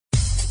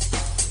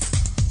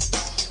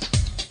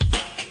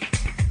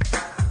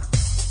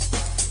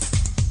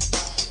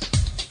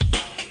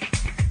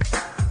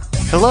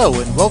Hello,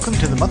 and welcome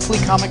to the monthly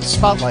comic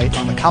spotlight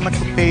on the Comic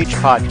Book Page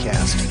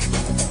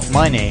podcast.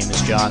 My name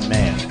is John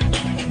Mann.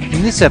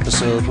 In this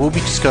episode, we'll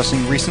be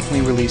discussing recently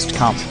released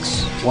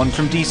comics, one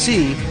from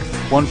DC,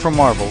 one from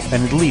Marvel,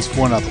 and at least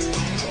one other.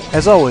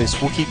 As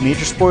always, we'll keep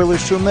major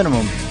spoilers to a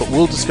minimum, but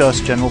we'll discuss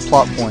general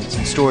plot points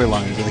and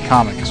storylines of the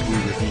comics we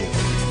review.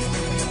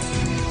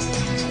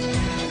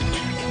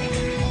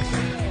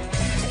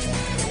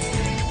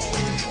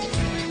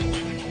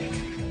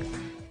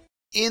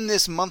 In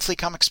this monthly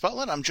comic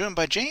spotlight, I'm joined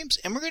by James,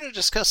 and we're going to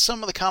discuss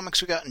some of the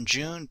comics we got in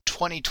June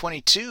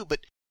 2022,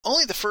 but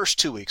only the first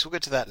 2 weeks. We'll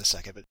get to that in a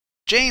second. But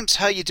James,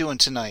 how you doing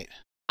tonight?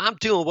 I'm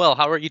doing well.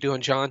 How are you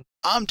doing, John?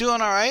 I'm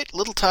doing all right. A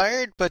little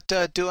tired, but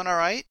doing all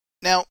right.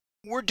 Now,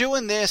 we're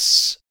doing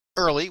this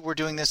early. We're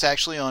doing this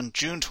actually on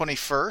June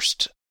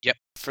 21st. Yep.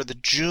 For the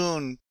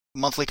June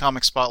monthly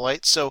comic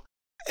spotlight. So,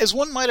 as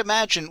one might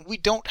imagine, we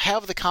don't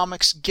have the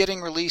comics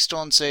getting released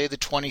on, say, the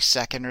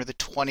 22nd or the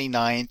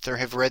 29th, or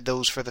have read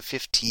those for the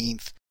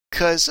 15th,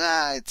 because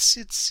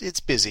it's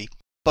busy.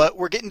 But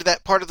we're getting to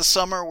that part of the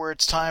summer where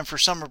it's time for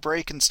summer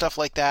break and stuff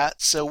like that,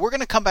 so we're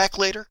going to come back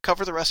later,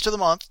 cover the rest of the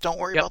month, don't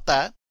worry about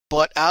that.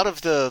 But out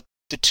of the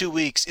 2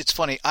 weeks, it's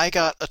funny, I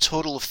got a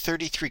total of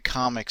 33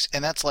 comics,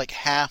 and that's like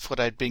half what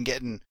I'd been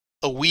getting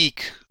a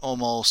week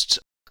almost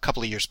a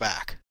couple of years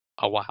back.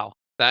 Oh, wow.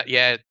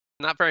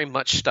 Not very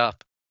much stuff.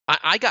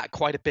 I got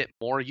quite a bit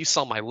more. You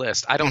saw my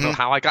list. I don't know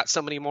how I got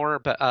so many more,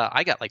 but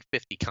I got like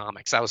 50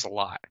 comics. That was a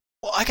lot.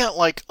 Well, I got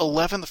like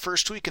 11 the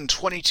first week and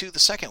 22 the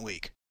second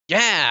week.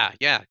 Yeah.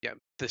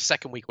 The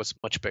second week was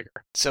much bigger.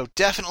 So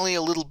definitely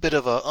a little bit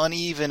of a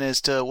uneven as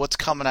to what's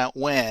coming out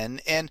when.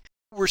 And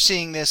we're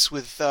seeing this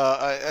with,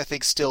 I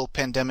think, still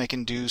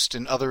pandemic-induced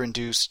and other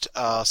induced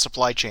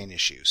supply chain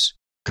issues.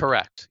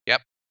 Correct.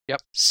 Yep.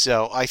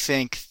 So I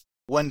think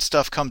when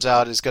stuff comes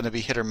out is going to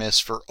be hit or miss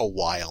for a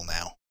while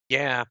now.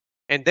 Yeah.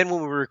 And then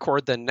when we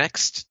record the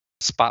next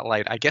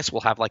spotlight, I guess we'll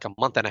have like a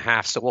month and a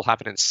half, so we'll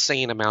have an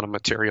insane amount of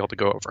material to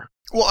go over.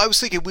 Well, I was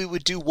thinking we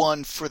would do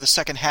one for the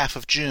second half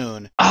of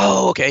June.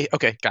 Oh, okay,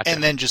 gotcha.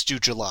 And then just do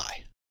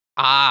July.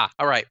 Ah,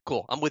 all right,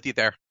 cool. I'm with you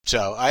there.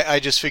 So I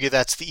just figured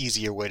that's the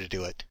easier way to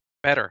do it.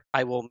 Better.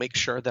 I will make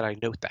sure that I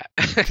note that.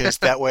 Because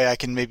that way I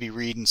can maybe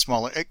read in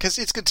smaller... Because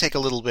it's going to take a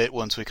little bit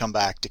once we come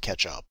back to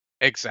catch up.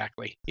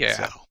 Exactly, yeah.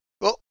 So,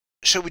 well,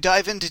 shall we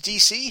dive into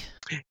DC?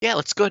 Yeah,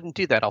 let's go ahead and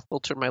do that. I'll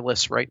filter my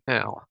list right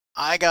now.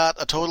 I got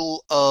a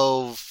total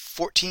of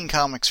 14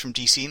 comics from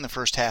DC in the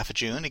first half of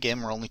June. Again,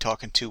 we're only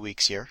talking 2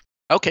 weeks here.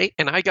 Okay,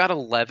 and I got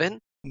 11.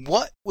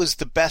 What was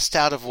the best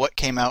out of what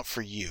came out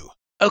for you?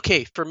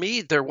 Okay, for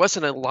me, there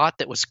wasn't a lot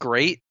that was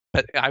great,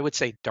 but I would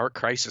say Dark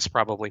Crisis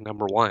probably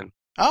number one.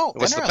 Oh, it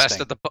was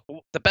interesting.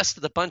 the best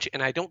of the bunch,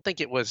 and I don't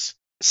think it was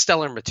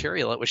stellar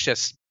material. It was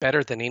just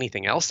better than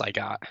anything else I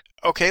got.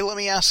 Okay, let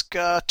me ask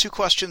 2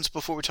 questions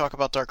before we talk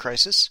about Dark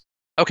Crisis.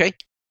 Okay.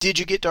 Did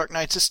you get Dark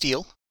Knights of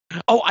Steel?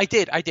 Oh, I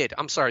did.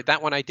 I'm sorry.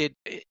 That one I did.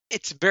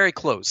 It's very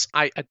close.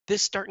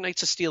 This Dark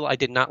Knights of Steel I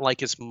did not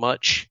like as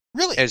much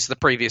as the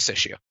previous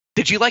issue.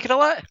 Did you like it a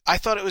lot? I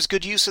thought it was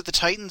good use of the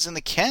Titans and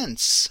the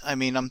Kents. I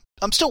mean,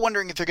 I'm still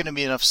wondering if there are going to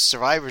be enough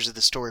survivors of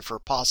the story for a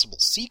possible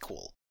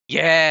sequel.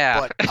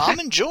 Yeah. But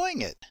I'm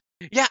enjoying it.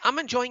 Yeah, I'm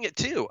enjoying it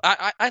too.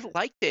 I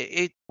liked it.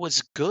 It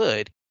was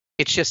good.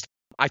 It's just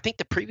I think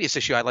the previous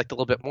issue I liked a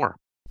little bit more.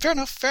 Fair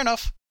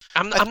enough.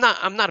 I'm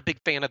not a big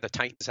fan of the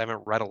Titans. I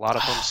haven't read a lot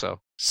of them, so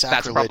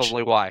Sacrilege. That's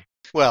probably why.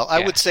 Well,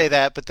 I would say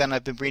that, but then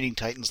I've been reading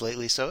Titans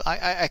lately, so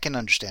I can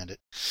understand it.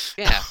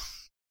 Yeah.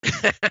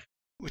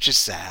 Which is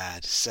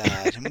sad.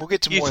 And we'll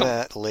get to more of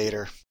that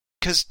later.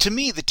 Because to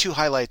me, the 2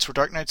 highlights were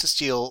Dark Knights of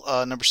Steel,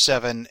 number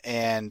 7,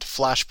 and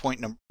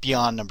Flashpoint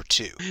Beyond, number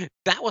 2.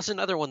 That was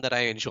another one that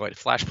I enjoyed.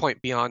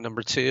 Flashpoint Beyond,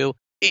 number 2.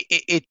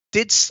 It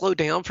did slow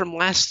down from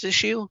last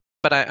issue,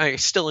 but I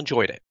still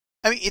enjoyed it.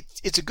 I mean,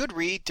 it's a good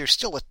read. There's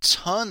still a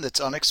ton that's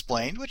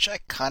unexplained, which I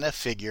kind of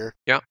figure.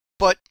 Yeah.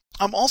 But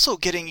I'm also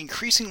getting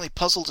increasingly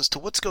puzzled as to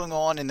what's going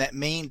on in that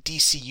main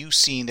DCU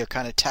scene they're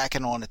kind of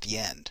tacking on at the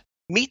end.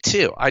 Me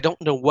too. I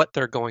don't know what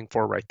they're going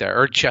for right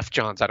there. Or Jeff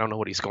Johns, I don't know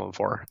what he's going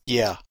for.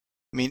 Yeah.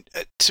 I mean,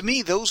 to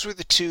me, those were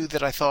the 2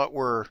 that I thought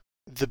were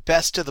the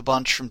best of the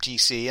bunch from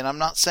DC, and I'm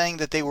not saying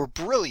that they were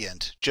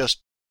brilliant,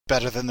 just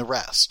better than the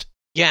rest.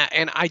 Yeah,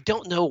 and I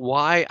don't know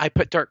why I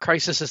put Dark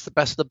Crisis as the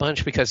best of the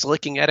bunch, because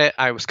looking at it,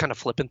 I was kind of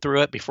flipping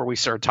through it before we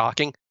started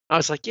talking. I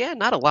was like, yeah,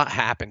 not a lot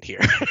happened here.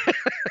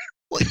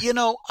 Well, you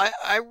know,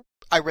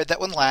 I read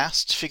that one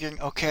last,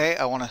 figuring, okay,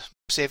 I want to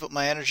save up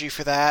my energy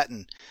for that,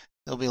 and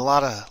there'll be a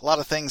lot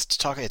of things to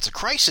talk. It's a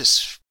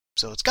crisis,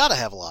 so it's got to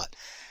have a lot.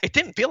 It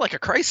didn't feel like a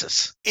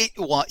crisis.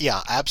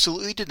 Yeah,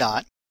 absolutely did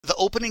not. The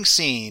opening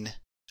scene,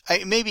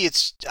 maybe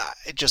it's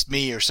just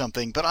me or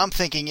something, but I'm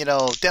thinking,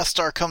 Death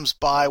Star comes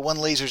by, one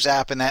laser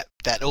zap, and that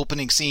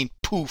opening scene,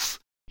 poof,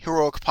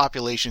 heroic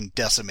population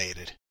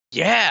decimated.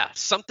 Yeah,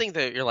 something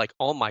that you're like,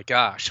 oh my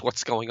gosh,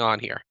 what's going on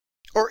here?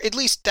 Or at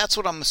least that's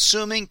what I'm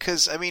assuming,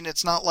 because, I mean,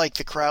 it's not like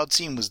the crowd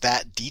scene was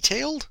that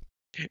detailed.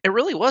 It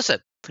really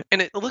wasn't.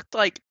 And it looked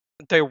like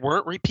there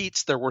weren't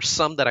repeats. There were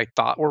some that I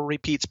thought were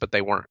repeats, but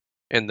they weren't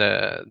in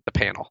the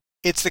panel.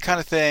 It's the kind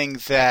of thing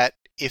that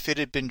if it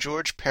had been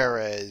George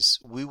Perez,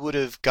 we would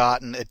have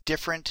gotten a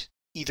different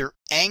either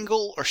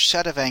angle or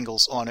set of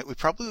angles on it. We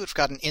probably would have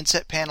got an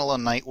inset panel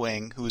on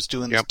Nightwing who was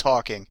doing this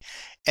talking,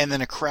 and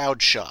then a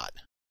crowd shot.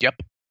 Yep.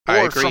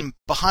 I Or agree. from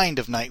behind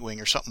of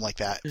Nightwing or something like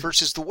that.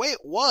 Versus the way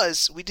it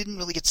was, we didn't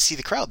really get to see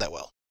the crowd that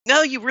well.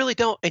 No, you really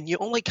don't. And you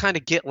only kind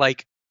of get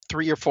like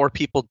 3 or 4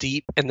 people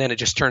deep, and then it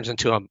just turns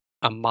into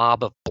a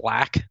mob of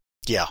black.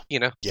 Yeah.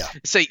 Yeah.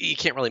 So you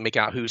can't really make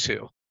out who's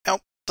who. Now,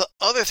 the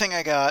other thing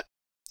I got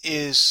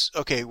is,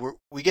 okay,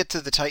 we get to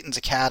the Titans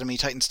Academy,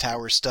 Titans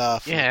Tower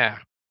stuff. Yeah.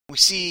 We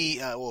see,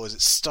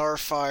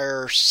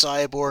 Starfire,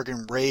 Cyborg,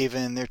 and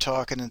Raven, they're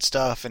talking and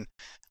stuff, and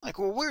like,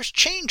 well, where's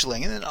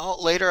Changeling? And then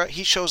later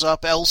he shows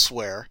up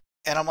elsewhere,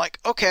 and I'm like,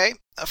 okay,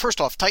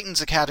 first off,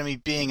 Titans Academy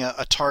being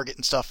a target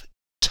and stuff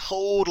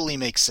totally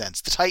makes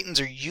sense. The Titans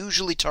are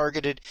usually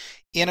targeted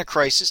in a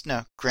crisis.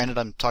 Now, granted,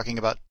 I'm talking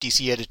about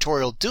DC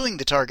editorial doing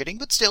the targeting,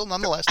 but still,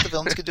 nonetheless, the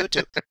villains can do it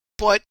too.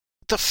 But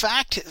the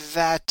fact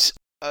that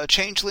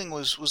Changeling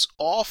was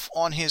off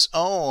on his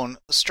own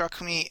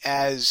struck me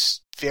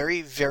as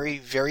very, very,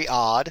 very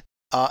odd.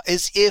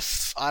 As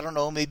if, I don't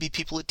know, maybe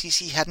people at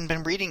DC hadn't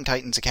been reading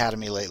Titans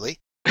Academy lately.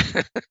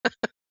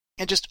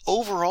 And just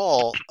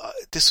overall,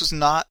 this was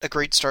not a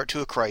great start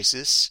to a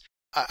crisis.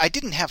 I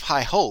didn't have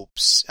high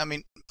hopes. I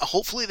mean,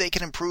 hopefully they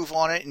can improve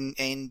on it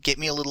and get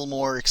me a little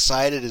more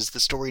excited as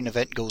the story and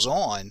event goes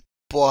on.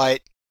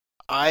 But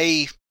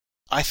I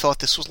thought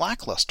this was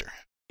lackluster.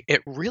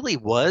 It really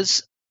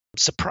was.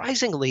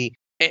 Surprisingly,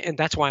 and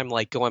that's why I'm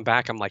like going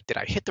back, I'm like, did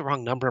I hit the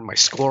wrong number in my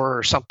score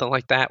or something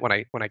like that when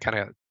I kind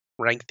of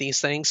rank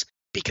these things?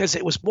 Because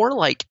it was more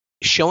like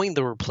showing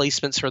the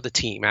replacements for the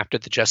team after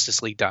the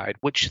Justice League died,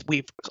 which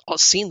we've all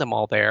seen them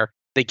all there.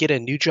 They get a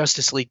new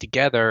Justice League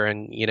together,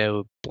 and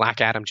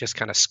Black Adam just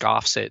kind of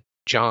scoffs at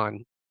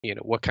John.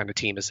 What kind of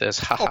team is this?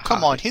 Oh,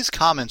 come on, his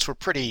comments were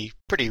pretty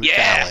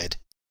valid.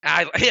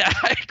 I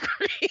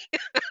agree.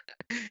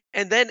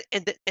 And then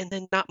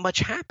not much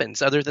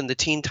happens other than the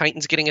Teen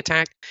Titans getting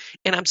attacked.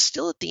 And I'm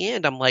still at the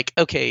end. I'm like,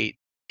 okay,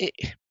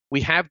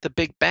 we have the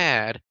big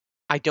bad.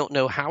 I don't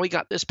know how he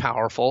got this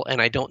powerful,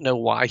 and I don't know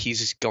why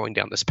he's going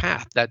down this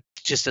path. That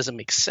just doesn't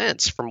make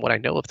sense from what I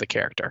know of the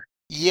character.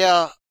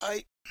 Yeah,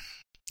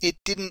 it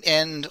didn't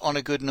end on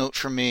a good note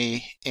for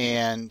me,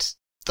 and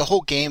the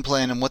whole game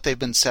plan and what they've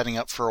been setting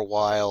up for a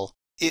while,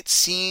 it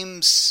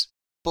seems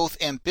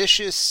both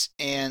ambitious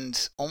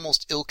and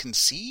almost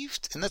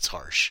ill-conceived, and that's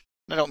harsh.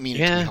 I don't mean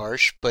it to be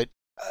harsh, but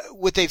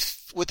what they've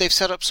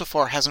set up so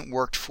far hasn't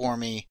worked for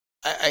me.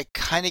 I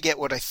kind of get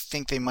what I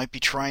think they might be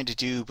trying to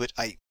do, but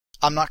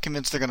I'm not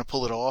convinced they're going to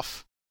pull it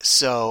off.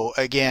 So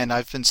again,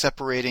 I've been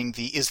separating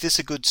is this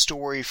a good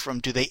story from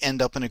do they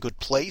end up in a good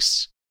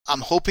place?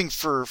 I'm hoping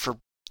for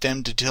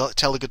them to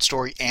tell a good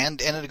story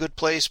and end in a good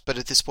place, but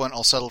at this point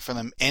I'll settle for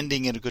them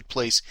ending in a good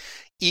place,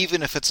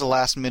 even if it's a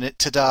last minute,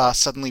 ta-da,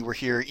 suddenly we're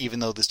here, even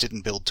though this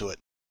didn't build to it.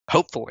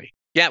 Hopefully.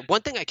 Yeah,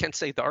 one thing I can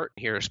say, the art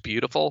here is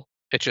beautiful.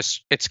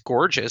 It's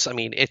gorgeous. I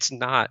mean, it's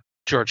not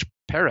George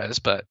Perez,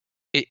 but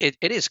it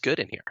is good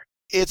in here.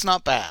 It's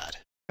not bad.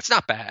 It's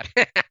not bad.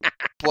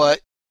 But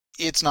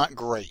it's not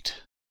great.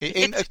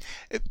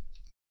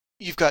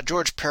 You've got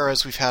George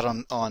Perez we've had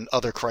on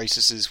other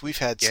crises. We've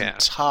had some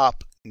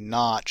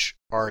top-notch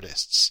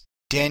artists.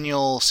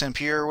 Daniel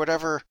Sampere or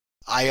whatever,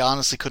 I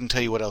honestly couldn't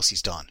tell you what else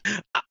he's done.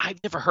 I've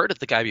never heard of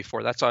the guy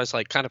before. That's why I was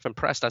like kind of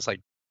impressed. I was like,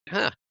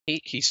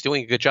 he's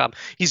doing a good job.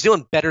 He's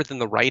doing better than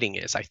the writing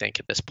is, I think,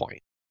 at this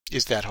point.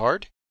 Is that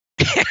hard?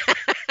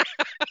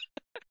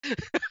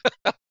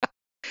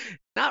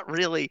 Not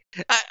really.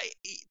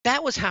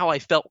 That was how I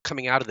felt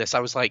coming out of this. I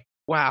was like,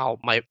 wow,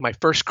 my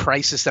first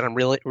crisis that I'm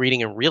really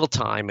reading in real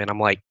time, and I'm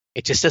like,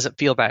 it just doesn't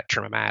feel that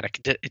dramatic.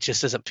 It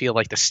just doesn't feel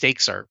like the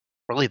stakes are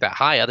really that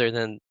high, other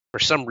than for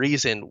some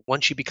reason,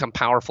 once you become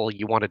powerful,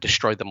 you want to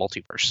destroy the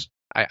multiverse.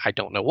 I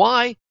don't know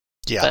why.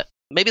 Yeah. But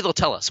maybe they'll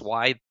tell us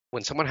why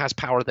when someone has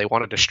power, they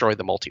want to destroy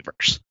the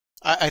multiverse.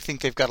 I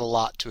think they've got a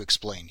lot to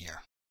explain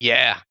here.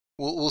 Yeah.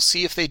 We'll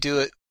see if they do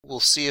it.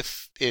 We'll see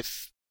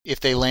if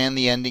they land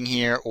the ending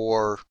here,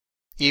 or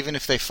even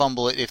if they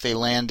fumble it, if they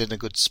land in a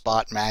good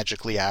spot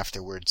magically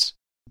afterwards.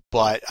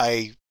 But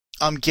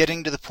I'm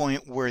getting to the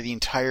point where the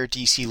entire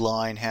DC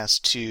line has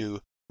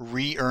to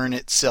re-earn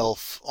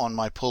itself on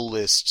my pull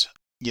list,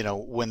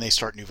 when they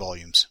start new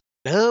volumes.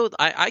 No,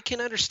 I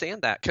can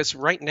understand that, because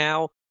right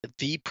now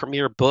the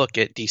premier book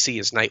at DC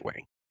is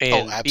Nightwing.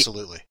 And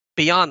absolutely.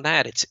 Beyond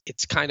that,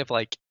 it's kind of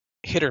like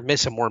hit or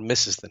miss, and more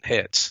misses than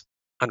hits,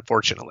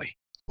 unfortunately.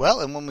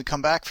 Well, and when we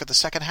come back for the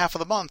second half of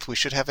the month, we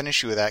should have an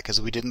issue with that, because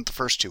we didn't the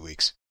first 2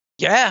 weeks.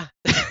 Yeah.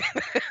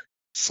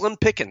 Slim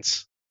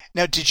pickings.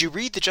 Now, did you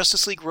read the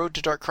Justice League Road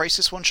to Dark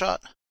Crisis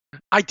one-shot?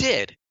 I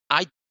did.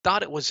 I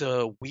thought it was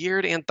a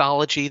weird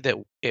anthology that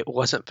it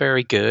wasn't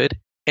very good.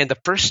 And the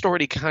first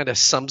story kind of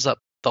sums up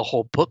the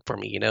whole book for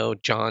me.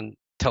 John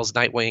tells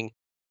Nightwing,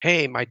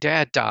 hey, my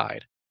dad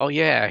died. Oh,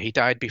 yeah, he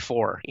died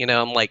before.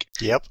 I'm like,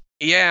 yep.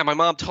 Yeah, my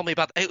mom told me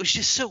about that. It was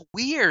just so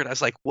weird. I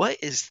was like, what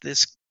is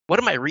this? What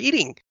am I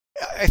reading?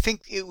 I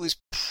think it was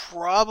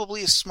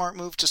probably a smart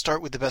move to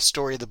start with the best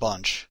story of the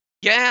bunch.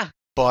 Yeah.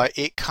 But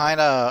it kind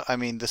of, I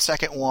mean, the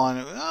second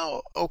one,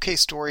 well, okay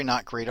story,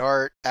 not great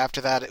art.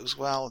 After that, it was,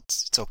 well,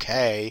 it's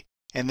okay.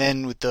 And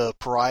then with the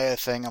Pariah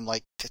thing, I'm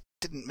like, that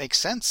didn't make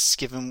sense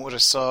given what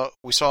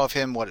we saw of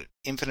him,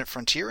 Infinite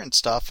Frontier and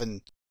stuff.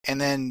 And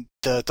then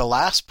the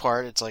last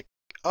part, it's like,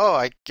 oh,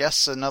 I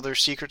guess another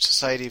secret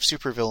society of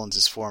supervillains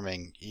is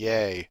forming.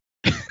 Yay.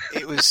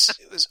 It was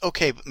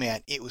okay, but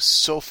man, it was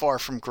so far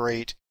from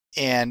great.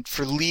 And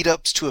for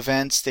lead-ups to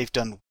events, they've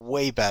done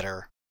way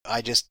better.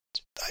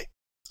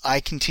 I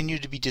continue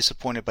to be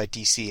disappointed by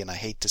DC, and I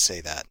hate to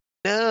say that.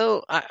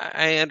 No,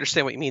 I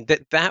understand what you mean.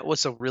 That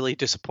was a really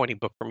disappointing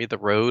book for me. The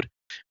Road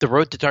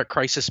to Dark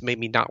Crisis made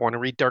me not want to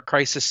read Dark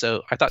Crisis,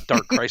 so I thought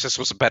Dark Crisis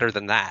was better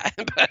than that.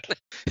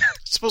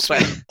 It's supposed to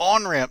be an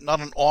on-ramp, not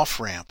an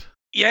off-ramp.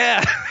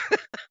 Yeah.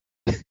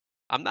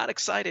 I'm not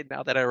excited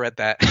now that I read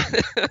that.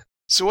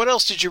 So what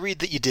else did you read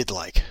that you did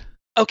like?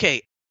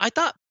 Okay, I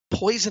thought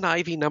Poison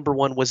Ivy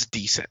 #1 was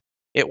decent.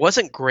 It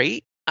wasn't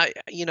great. I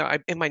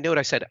in my note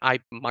I said I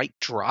might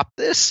drop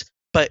this,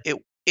 but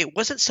it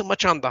wasn't so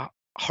much on the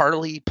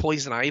Harley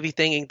Poison Ivy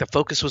thing. The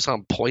focus was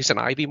on Poison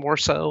Ivy more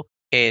so,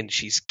 and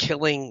she's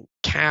killing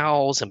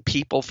cows and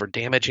people for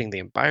damaging the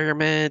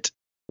environment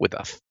with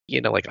a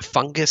like a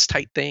fungus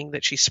type thing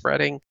that she's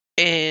spreading,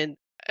 and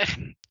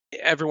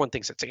everyone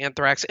thinks it's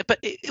anthrax. But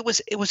it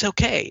was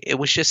okay. It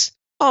was just,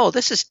 oh,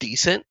 this is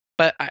decent,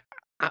 but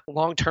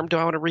long term, do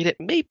I want to read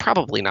it?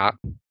 Probably not.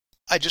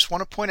 I just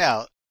want to point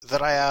out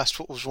that I asked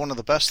what was one of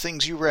the best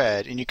things you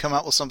read, and you come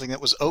out with something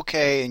that was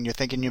okay, and you're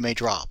thinking you may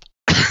drop.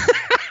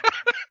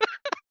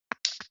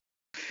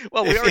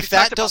 Well, if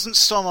that doesn't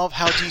sum up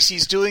how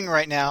DC's doing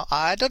right now,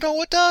 I don't know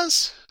what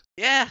does.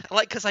 Yeah,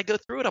 because I go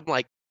through it, I'm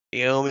like,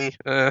 Naomi,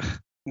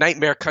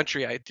 Nightmare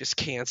Country, I just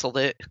canceled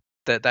it.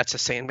 That's a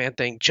Sandman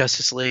thing.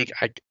 Justice League,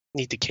 I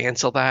need to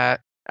cancel that.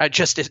 Not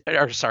Justice,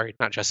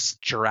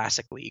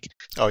 Jurassic League.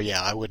 Oh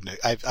yeah, I wouldn't.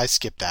 I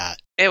skipped that.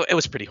 It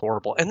was pretty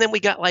horrible. And then we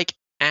got like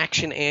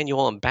Action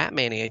Annual and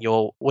Batman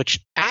Annual,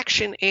 which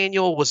Action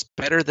Annual was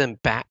better than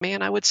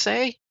Batman, I would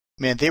say.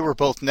 Man, they were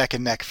both neck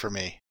and neck for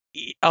me.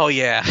 Oh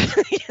yeah.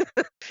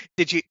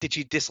 Did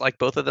you dislike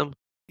both of them?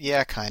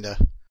 Yeah, kinda.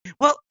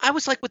 Well, I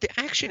was like with the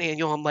Action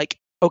Annual, I'm like,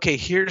 okay,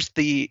 here's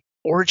the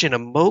origin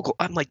of Mogul.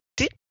 I'm like,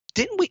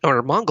 didn't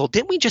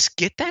we just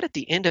get that at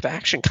the end of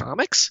Action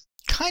Comics?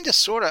 Kinda,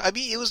 sorta. I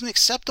mean, it was an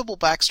acceptable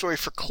backstory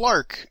for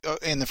Clark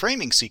in the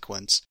framing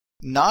sequence.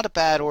 Not a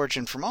bad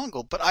origin for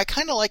Mongul, but I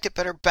kinda liked it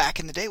better back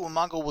in the day when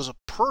Mongul was a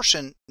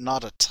person,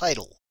 not a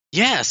title.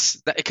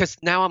 Yes, because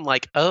now I'm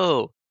like,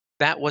 oh,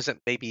 that wasn't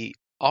maybe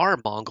our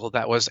Mongul,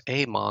 that was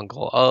a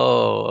Mongul.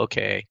 Oh,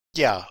 okay.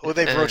 Yeah, well,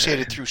 they've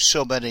rotated through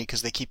so many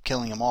because they keep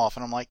killing him off,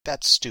 and I'm like,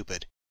 that's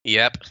stupid.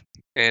 Yep.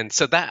 And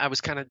so that I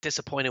was kind of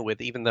disappointed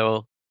with, even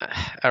though,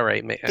 all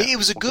right. It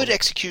was a good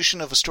execution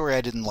of a story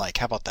I didn't like.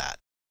 How about that?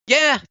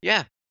 Yeah.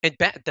 And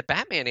the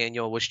Batman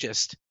Annual was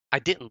just, I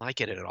didn't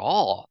like it at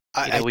all.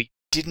 I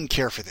didn't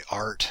care for the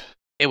art.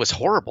 It was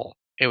horrible.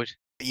 It was.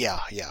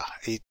 Yeah.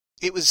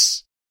 It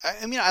was,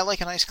 I mean, I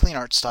like a nice clean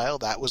art style.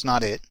 That was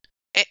not it.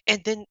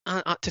 And then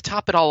to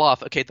top it all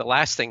off, okay, the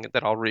last thing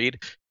that I'll read,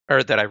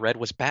 or that I read,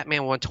 was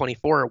Batman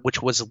 124,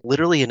 which was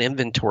literally an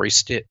inventory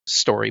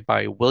story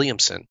by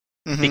Williamson,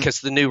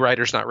 because the new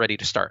writer's not ready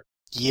to start.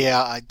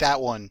 Yeah,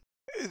 that one.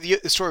 The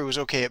story was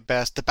okay at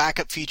best. The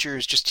backup feature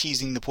is just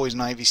teasing the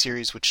Poison Ivy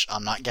series, which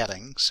I'm not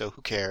getting, so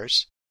who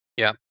cares?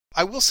 Yeah.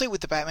 I will say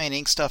with the Batman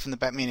Inc. stuff and the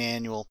Batman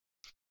Annual,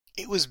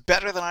 it was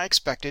better than I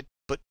expected,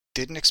 but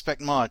didn't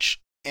expect much.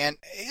 And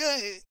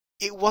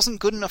it wasn't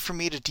good enough for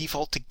me to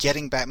default to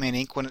getting Batman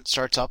Inc. when it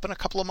starts up in a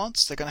couple of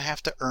months. They're going to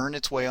have to earn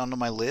its way onto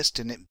my list,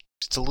 and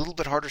it's a little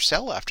bit harder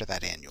sell after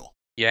that annual.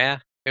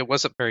 Yeah, it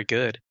wasn't very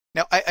good.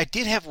 Now, I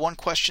did have one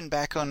question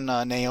back on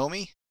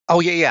Naomi.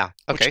 Oh, yeah.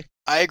 Okay. Which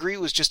I agree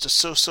was just a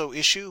so-so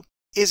issue.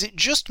 Is it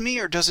just me,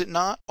 or does it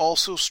not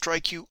also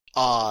strike you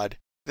odd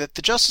that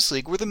the Justice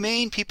League, where the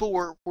main people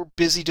were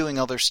busy doing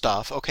other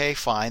stuff, okay,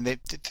 fine, they're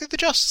the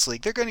Justice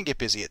League, they're going to get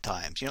busy at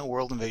times,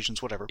 world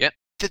invasions, whatever. Yep.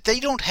 That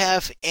they don't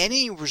have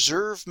any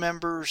reserve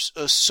members,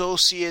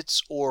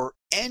 associates, or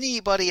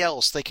anybody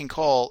else they can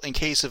call in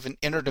case of an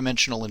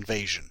interdimensional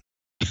invasion.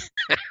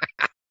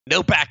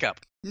 No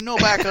backup. No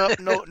backup,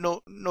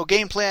 no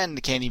game plan.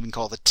 They can't even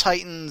call the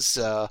Titans.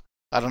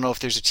 I don't know if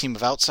there's a team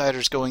of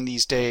outsiders going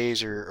these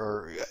days,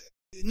 or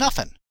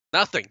nothing.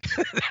 Nothing.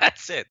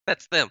 That's it.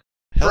 That's them.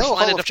 Hello,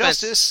 Hall of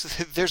Justice.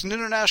 There's an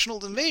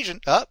international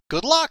invasion.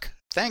 Good luck.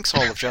 Thanks,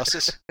 Hall of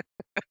Justice.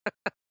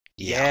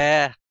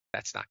 Yeah,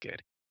 that's not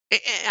good.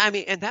 I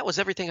mean, and that was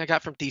everything I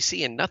got from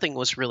DC, and nothing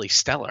was really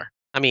stellar.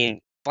 I mean,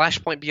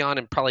 Flashpoint Beyond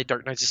and probably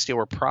Dark Knights of Steel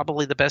were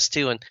probably the best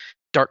two, and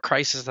Dark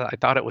Crisis, I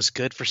thought it was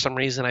good for some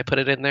reason. I put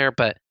it in there,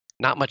 but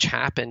not much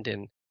happened,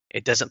 and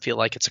it doesn't feel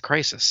like it's a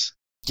crisis.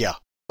 Yeah.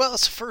 Well,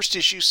 it's the first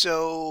issue,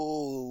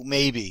 so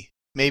maybe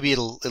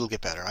it'll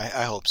get better.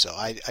 I hope so.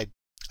 I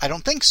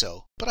don't think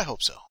so, but I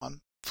hope so. I'm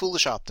a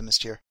foolish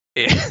optimist here.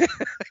 Yeah.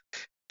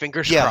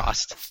 Fingers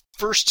crossed.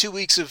 First 2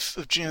 weeks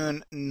of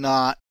June,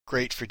 not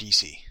great for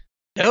DC.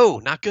 No,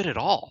 not good at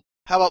all.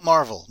 How about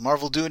Marvel?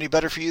 Marvel do any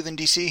better for you than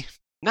DC?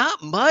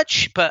 Not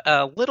much, but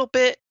a little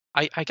bit.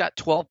 I got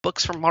 12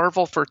 books from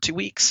Marvel for 2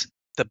 weeks.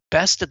 The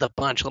best of the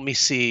bunch. Let me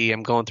see.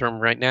 I'm going through them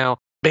right now.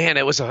 Man,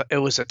 it was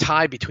a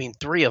tie between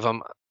three of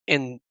them,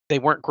 and they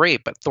weren't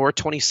great. But Thor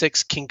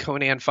 26, King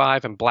Conan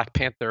 5, and Black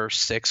Panther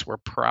 6 were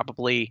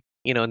probably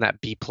in that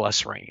B+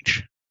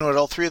 range. You know what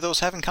all three of those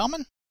have in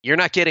common? You're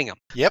not getting them.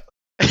 Yep.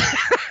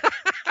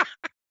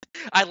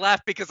 I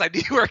laughed because I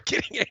knew you weren't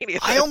getting any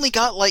of them. I only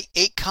got like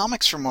 8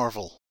 comics from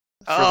Marvel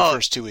for the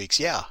first 2 weeks,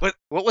 yeah. What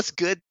was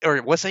good,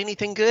 or was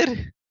anything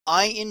good?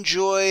 I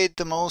enjoyed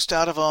the most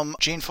out of them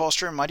Jane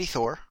Foster and Mighty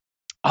Thor.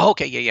 Oh,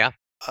 okay, yeah.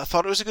 I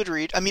thought it was a good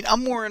read. I mean,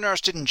 I'm more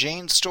interested in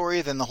Jane's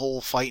story than the whole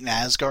fight in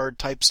Asgard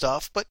type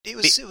stuff, but it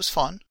was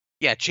fun.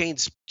 Yeah,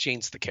 Jane's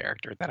the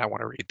character that I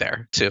want to read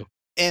there, too.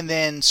 And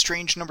then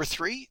Strange number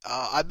 3.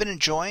 I've been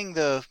enjoying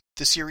the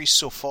series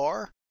so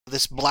far.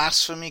 This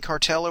Blasphemy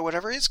Cartel or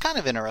whatever, it's kind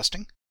of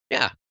interesting.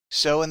 Yeah.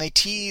 So, and they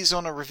tease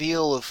on a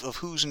reveal of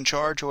who's in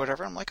charge or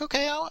whatever. I'm like,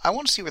 okay, I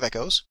want to see where that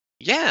goes.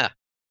 Yeah.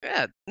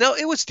 No,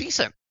 it was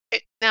decent.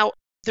 Now,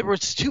 there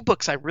was 2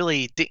 books I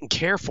really didn't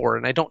care for,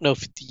 and I don't know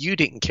if you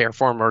didn't care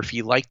for them or if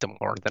you liked them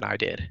more than I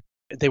did.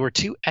 They were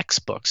 2 X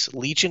books,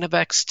 Legion of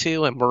X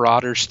 2 and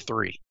Marauders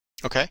 3.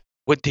 Okay.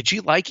 Did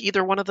you like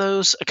either one of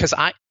those? Because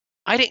I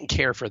didn't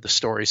care for the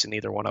stories in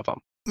either one of them.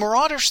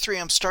 Marauders 3,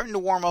 I'm starting to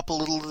warm up a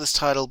little to this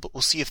title, but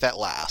we'll see if that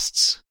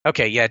lasts.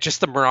 Okay, yeah,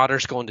 just the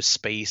Marauders going to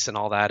space and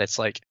all that. It's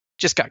like,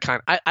 just got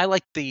kind of... I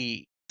liked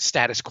the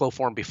status quo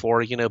form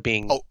before,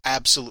 being... Oh,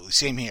 absolutely.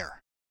 Same here.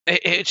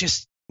 It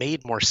just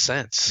made more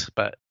sense,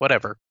 but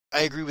whatever.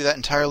 I agree with that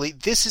entirely.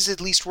 This is at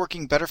least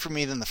working better for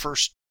me than the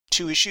first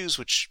 2 issues,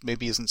 which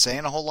maybe isn't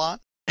saying a whole lot.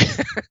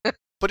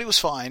 But it was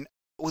fine.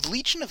 With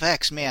Legion of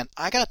X, man,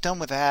 I got done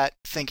with that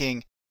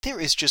thinking there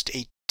is just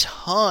a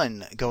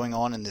ton going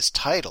on in this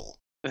title.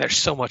 There's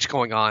so much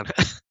going on.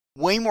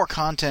 Way more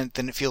content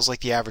than it feels like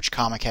the average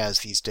comic has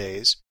these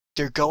days.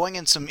 They're going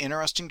in some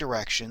interesting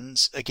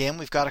directions. Again,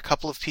 we've got a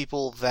couple of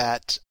people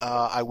that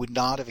I would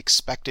not have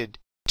expected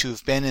to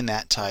have been in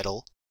that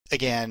title.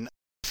 Again,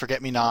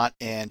 Forget-Me-Not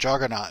and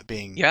Juggernaut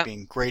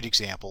being great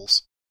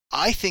examples.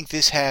 I think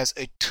this has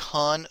a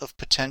ton of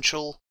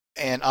potential,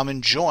 and I'm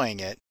enjoying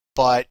it,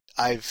 but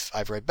I've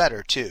read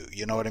better too.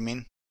 You know what I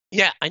mean?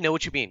 Yeah, I know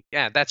what you mean.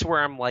 Yeah, that's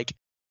where I'm like,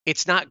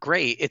 it's not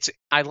great.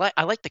 I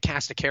like the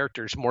cast of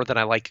characters more than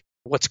I like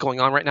what's going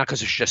on right now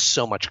because there's just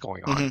so much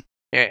going on. Mm-hmm.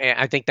 And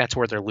I think that's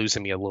where they're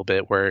losing me a little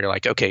bit, where you're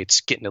like, okay,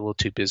 it's getting a little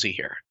too busy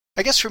here.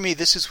 I guess for me,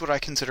 this is what I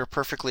consider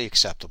perfectly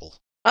acceptable.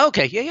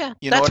 Okay, yeah.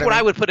 That's what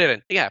I would put it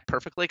in. Yeah,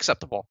 perfectly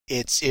acceptable.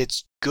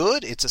 It's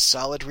good. It's a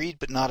solid read,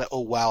 but not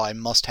oh wow, I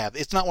must have.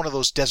 It's not one of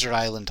those Desert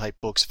Island type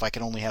books. If I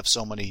could only have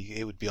so many,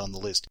 it would be on the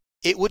list.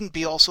 It wouldn't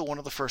be also one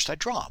of the first I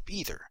drop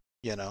either.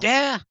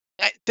 Yeah,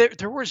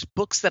 there was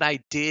books that I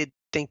did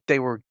think they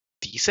were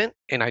decent,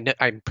 and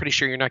I'm pretty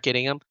sure you're not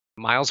getting them.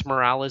 Miles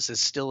Morales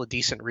is still a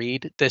decent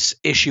read. This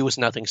issue is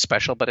nothing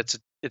special, but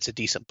it's a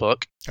decent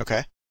book.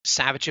 Okay.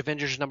 Savage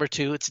Avengers number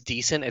 2, it's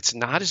decent. It's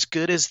not as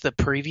good as the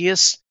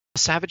previous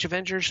Savage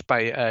Avengers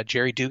by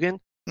Jerry Dugan,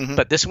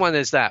 but this one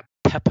is that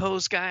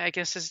Pepose guy, I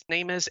guess his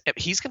name is.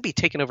 He's going to be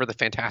taking over the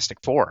Fantastic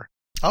Four.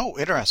 Oh,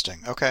 interesting.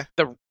 Okay.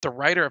 The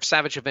writer of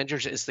Savage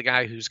Avengers is the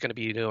guy who's going to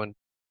be doing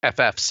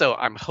FF, so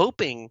I'm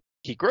hoping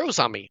he grows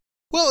on me.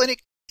 Well, and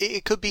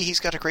it could be he's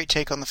got a great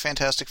take on the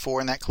Fantastic Four,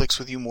 and that clicks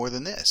with you more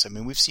than this. I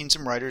mean, we've seen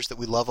some writers that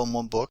we love on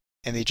one book,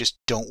 and they just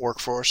don't work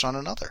for us on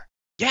another.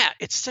 Yeah,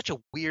 it's such a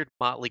weird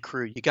motley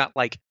crew. You got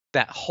like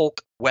that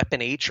Hulk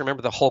Weapon H.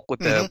 Remember the Hulk with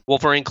the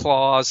Wolverine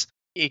claws?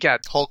 You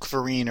got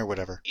Hulkverine or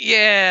whatever.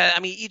 Yeah, I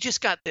mean, you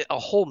just got a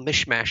whole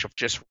mishmash of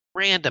just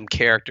random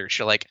characters.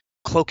 You're like,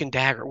 Cloak and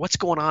Dagger, what's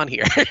going on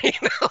here?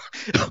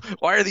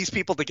 Why are these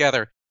people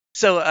together?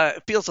 So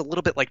it feels a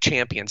little bit like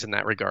Champions in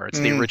that regard. It's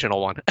the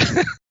original one.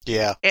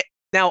 Yeah.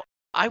 Now,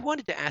 I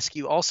wanted to ask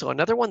you also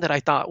another one that I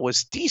thought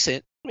was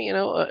decent.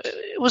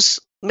 It was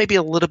maybe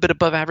a little bit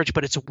above average,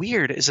 but it's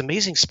weird. Is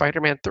Amazing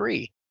Spider-Man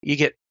 3. You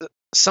get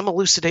some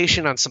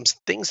elucidation on some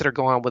things that are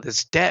going on with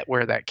his debt,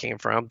 where that came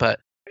from, but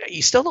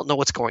you still don't know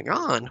what's going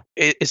on.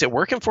 Is it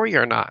working for you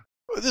or not?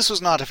 This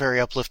was not a very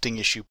uplifting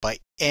issue by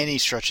any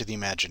stretch of the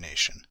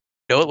imagination.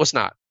 No, it was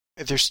not.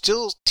 They're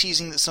still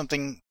teasing that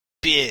something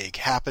big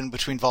happened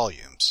between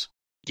volumes.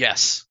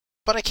 Yes.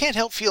 But I can't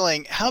help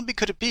feeling, how big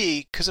could it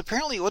be? Because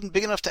apparently it wasn't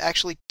big enough to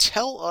actually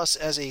tell us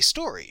as a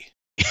story.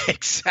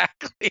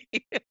 Exactly.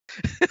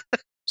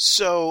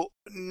 So,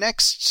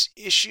 next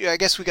issue, I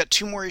guess we got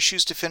 2 more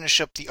issues to finish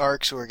up the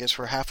arc, so I guess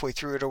we're halfway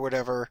through it or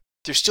whatever.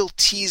 They're still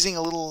teasing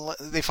a little.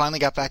 They finally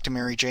got back to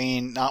Mary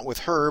Jane, not with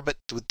her, but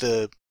with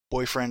the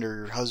boyfriend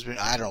or husband.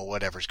 I don't know,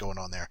 whatever's going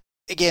on there.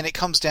 Again, it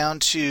comes down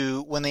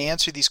to, when they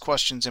answer these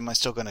questions, am I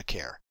still going to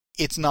care?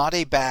 It's not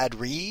a bad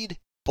read,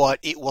 but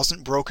it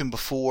wasn't broken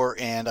before,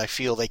 and I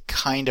feel they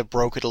kind of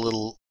broke it a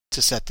little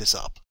to set this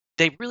up.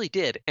 They really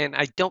did, and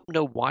I don't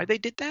know why they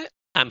did that.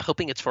 I'm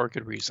hoping it's for a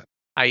good reason.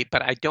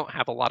 But I don't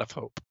have a lot of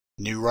hope.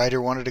 New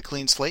writer wanted a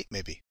clean slate,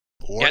 maybe.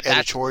 Or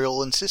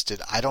editorial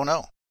insisted. I don't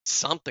know.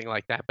 something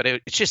like that, but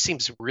it just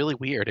seems really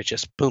weird. It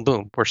just boom,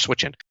 boom, we're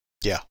switching.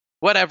 Yeah.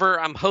 Whatever.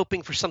 I'm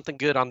hoping for something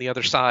good on the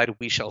other side.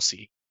 We shall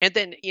see. And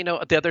then,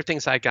 the other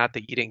things I got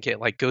that you didn't get,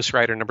 like Ghost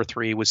Rider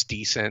 #3 was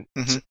decent.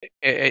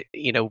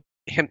 The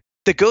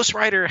Ghost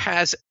Rider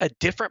has a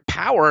different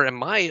power, in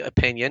my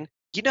opinion.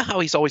 You know how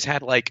he's always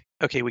had, like,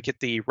 okay, we get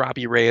the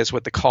Robbie Reyes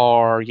with the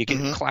car, you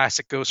get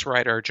classic Ghost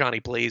Rider, Johnny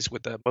Blaze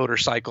with the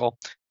motorcycle.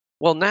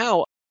 Well,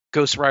 now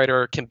Ghost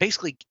Rider can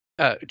basically,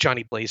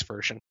 Johnny Blaze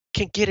version,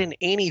 can get in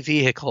any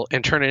vehicle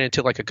and turn it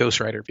into like a Ghost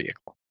Rider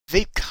vehicle.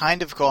 They've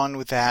kind of gone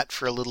with that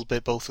for a little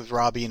bit, both with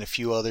Robbie and a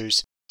few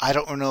others. I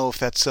don't know if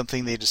that's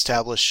something they'd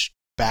established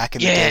back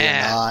in the day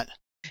or not.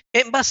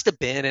 It must have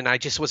been, and I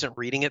just wasn't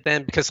reading it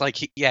then because, like,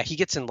 he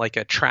gets in like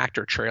a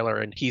tractor trailer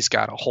and he's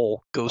got a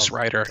whole Ghost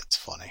Rider. That's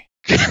funny.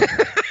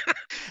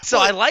 So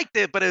I liked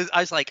it, but I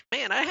was like,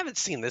 man, I haven't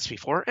seen this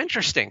before.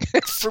 Interesting.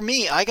 For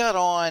me, I got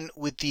on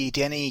with the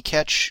Danny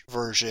Ketch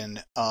version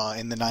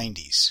in the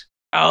 90s.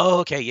 Oh,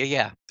 okay,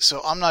 yeah.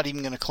 So I'm not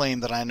even going to claim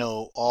that I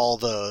know all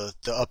the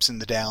ups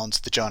and the downs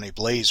of the Johnny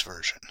Blaze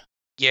version.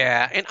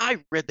 Yeah, and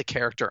I read the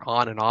character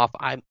on and off.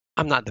 I'm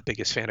not the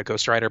biggest fan of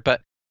Ghost Rider,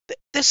 but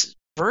this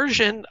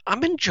version,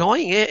 I'm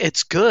enjoying it.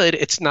 It's good.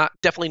 It's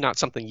definitely not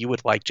something you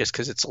would like just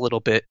because it's a little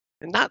bit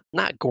not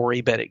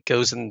gory, but it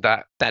goes in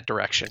that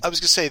direction. I was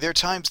going to say, there are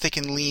times they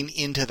can lean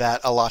into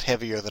that a lot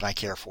heavier than I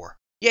care for.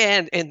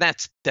 Yeah, and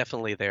that's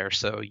definitely there,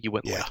 so you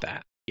wouldn't like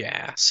that.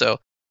 Yeah, so...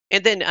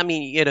 And then, I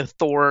mean,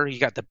 Thor, you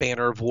got the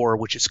Banner of War,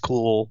 which is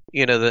cool.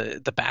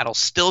 The battle's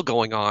still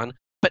going on,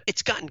 but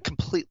it's gotten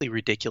completely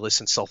ridiculous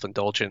and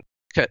self-indulgent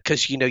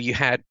because, you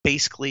had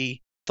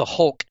basically the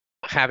Hulk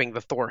having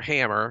the Thor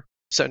hammer.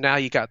 So now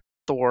you got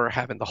Thor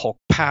having the Hulk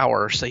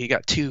power. So you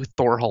got two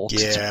Thor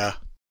Hulks. Yeah.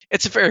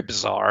 It's very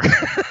bizarre.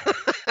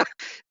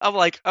 I'm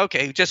like,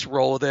 okay, just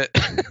roll with it.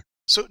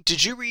 So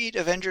did you read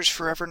Avengers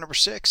Forever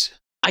 #6?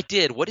 I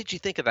did. What did you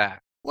think of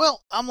that?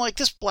 Well, I'm like,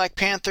 this Black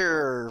Panther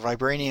or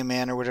Vibranium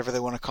Man or whatever they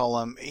want to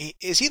call him,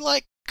 is he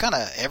like kind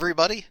of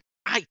everybody?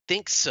 I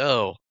think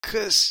so.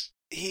 Because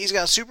he's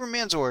got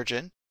Superman's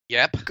origin.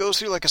 Yep. Goes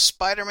through like a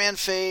Spider-Man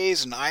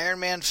phase, an Iron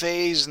Man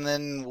phase, and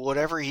then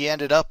whatever he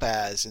ended up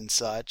as and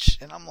such.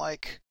 And I'm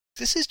like,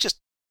 this is just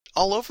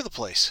all over the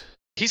place.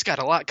 He's got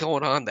a lot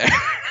going on there.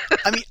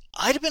 I mean,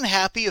 I'd have been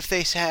happy if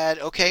they said,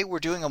 okay, we're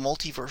doing a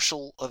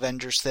multiversal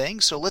Avengers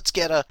thing, so let's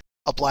get a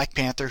Black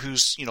Panther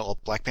who's, a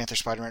Black Panther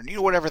Spider-Man,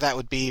 whatever that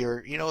would be,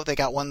 or, they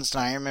got one that's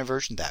an Iron Man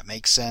version, that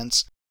makes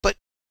sense. But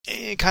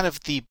kind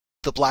of the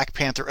Black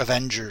Panther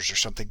Avengers or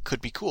something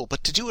could be cool.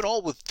 But to do it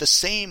all with the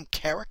same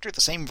character,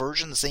 the same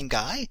version, the same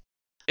guy?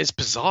 It's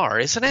bizarre,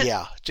 isn't it?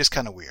 Yeah, just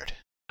kind of weird.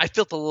 I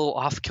felt a little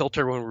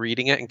off-kilter when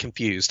reading it and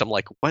confused. I'm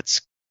like,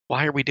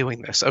 why are we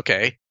doing this?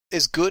 Okay.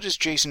 As good as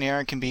Jason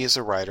Aaron can be as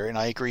a writer, and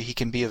I agree he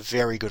can be a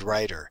very good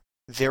writer,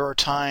 there are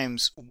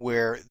times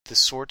where the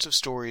sorts of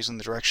stories and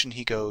the direction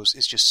he goes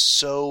is just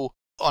so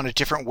on a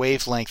different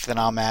wavelength than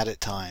I'm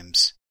at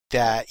times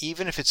that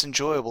even if it's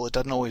enjoyable, it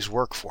doesn't always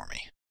work for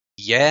me.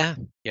 Yeah,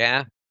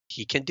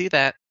 he can do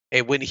that.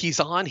 And when he's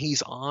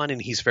on,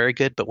 and he's very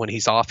good. But when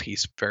he's off,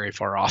 he's very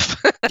far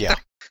off. Yeah.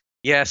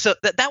 Yeah, so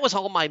that was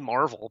all my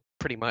Marvel,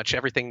 pretty much,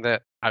 everything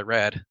that I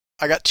read.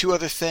 I got two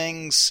other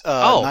things.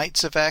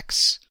 Knights of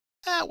X.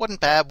 Wasn't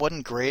bad,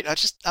 wasn't great.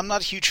 I'm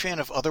not a huge fan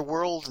of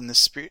Otherworld, and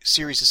this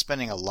series is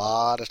spending a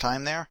lot of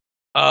time there.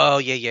 Oh,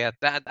 yeah.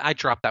 I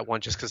dropped that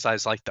one just because I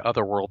was like the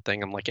Otherworld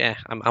thing. I'm like,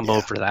 I'm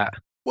over that.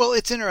 Well,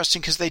 it's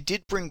interesting because they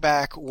did bring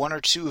back one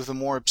or two of the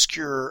more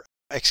obscure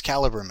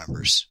Excalibur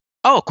members.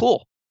 Oh,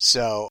 cool.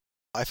 So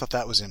I thought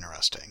that was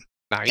interesting.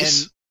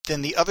 Nice. And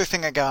then the other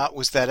thing I got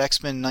was that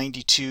X-Men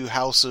 92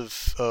 House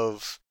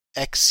of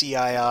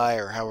XCII,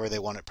 or however they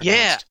want it pronounced.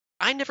 Yeah.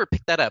 I never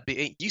picked that up.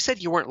 You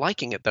said you weren't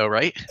liking it, though,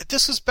 right?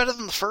 This was better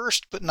than the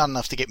first, but not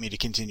enough to get me to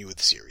continue with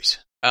the series.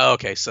 Oh,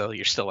 okay, so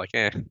you're still like,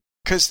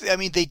 Because, I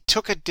mean, they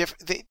took a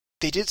different...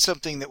 They did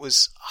something that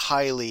was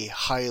highly,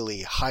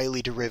 highly,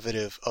 highly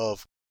derivative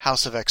of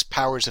House of X,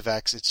 Powers of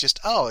X. It's just,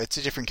 it's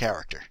a different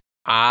character.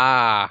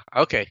 Ah,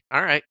 okay.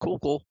 All right,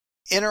 cool.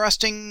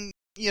 Interesting,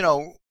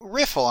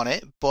 riff on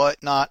it,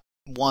 but not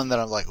one that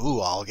I'm like, ooh,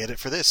 I'll get it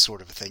for this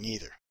sort of a thing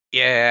either.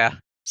 Yeah.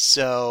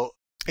 So...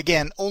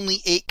 Again,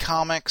 only 8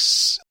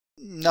 comics.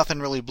 Nothing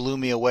really blew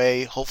me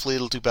away. Hopefully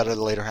it'll do better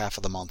the later half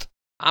of the month.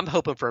 I'm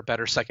hoping for a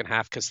better second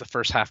half because the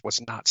first half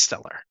was not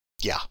stellar.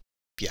 Yeah.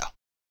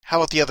 How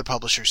about the other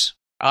publishers?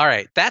 All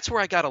right. That's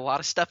where I got a lot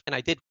of stuff, and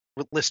I did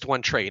list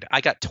one trade. I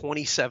got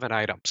 27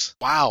 items.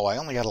 Wow, I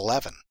only got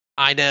 11.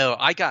 I know.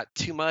 I got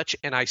too much,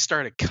 and I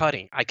started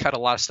cutting. I cut a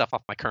lot of stuff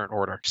off my current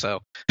order, so...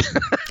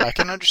 I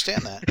can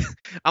understand that.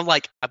 I'm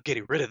like, I'm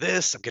getting rid of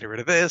this. I'm getting rid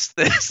of this.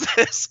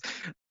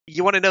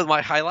 You want to know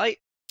my highlight?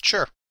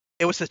 Sure.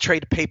 It was the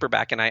trade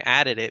paperback, and I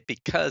added it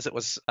because it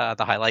was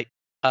the highlight.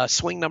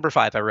 Swing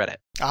 #5, I read it.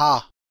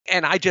 Ah.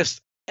 And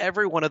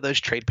every one of those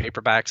trade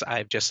paperbacks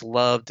I've just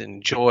loved and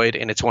enjoyed,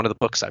 and it's one of the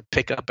books I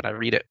pick up and I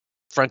read it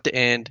front to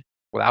end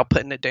without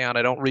putting it down.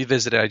 I don't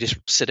revisit it. I just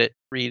sit and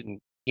read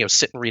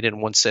it in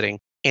one sitting.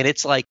 And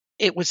it's like,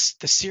 the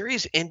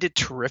series ended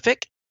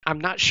terrific. I'm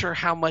not sure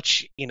how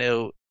much,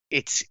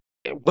 it's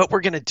what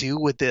we're going to do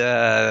with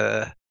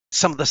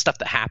some of the stuff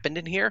that happened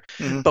in here.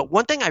 Mhm. But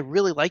one thing I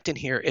really liked in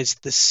here is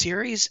the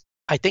series.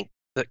 I think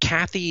that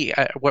Kathy,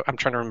 I'm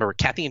trying to remember,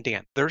 Kathy and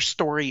Dan, their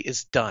story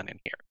is done in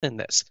here in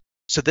this.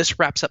 So this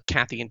wraps up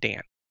Kathy and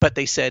Dan. But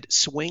they said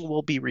Swing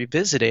will be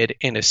revisited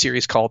in a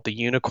series called The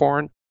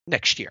Unicorn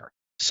next year.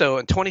 So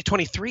in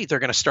 2023, they're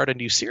going to start a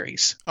new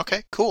series.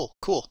 Okay, cool.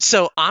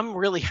 So I'm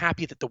really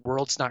happy that the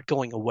world's not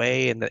going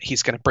away and that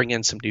he's going to bring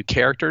in some new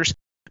characters.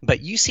 But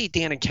you see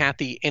Dan and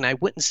Kathy, and I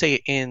wouldn't say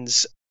it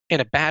ends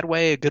in a bad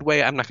way, a good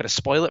way. I'm not going to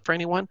spoil it for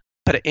anyone,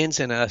 but it ends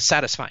in a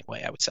satisfying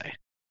way, I would say.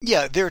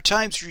 Yeah, there are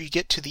times where you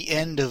get to the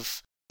end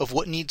of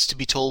what needs to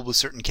be told with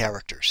certain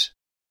characters.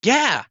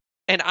 Yeah.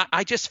 And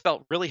I just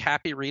felt really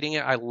happy reading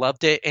it. I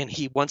loved it. And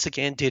he once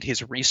again did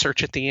his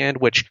research at the end,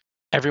 which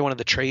every one of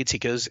the trades he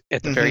goes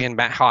at the very end,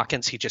 Matt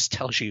Hawkins, he just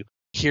tells you,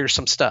 here's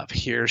some stuff.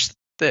 Here's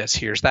this.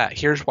 Here's that.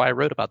 Here's why I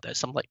wrote about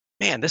this. I'm like,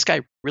 man, this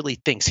guy really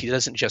thinks. He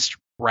doesn't just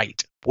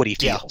write what he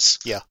feels.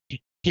 Yeah.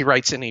 He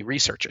writes and he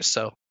researches.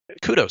 So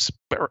kudos.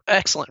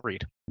 Excellent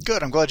read.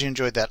 Good. I'm glad you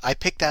enjoyed that. I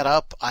picked that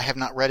up. I have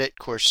not read it.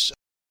 Of course,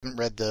 I haven't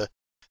read the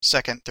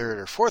second, third,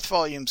 or fourth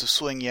volumes of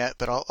Swing yet,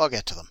 but I'll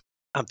get to them.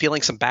 I'm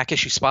feeling some back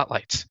issue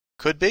spotlights.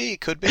 Could be.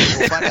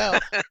 We'll find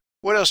out.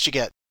 What else did you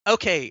get?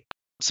 Okay.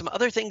 Some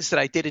other things that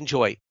I did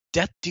enjoy.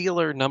 Death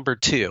Dealer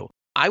 #2.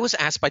 I was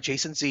asked by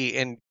Jason Z,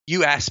 and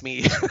you asked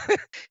me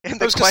in the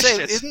I was going to say,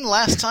 questions. isn't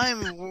last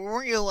time,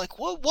 weren't you like,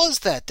 what was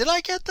that? Did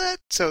I get that?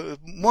 So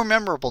more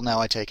memorable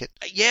now, I take it.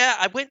 Yeah,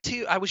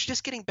 I was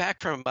just getting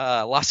back from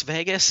Las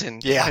Vegas,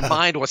 and Yeah. my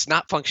mind was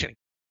not functioning.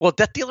 Well,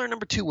 Death Dealer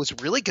 #2 was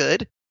really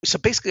good. So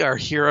basically, our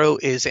hero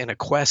is in a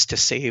quest to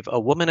save a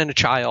woman and a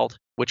child,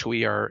 which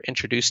we are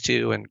introduced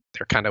to, and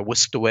they're kind of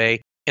whisked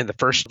away in the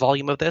first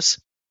volume of this.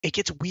 It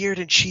gets weird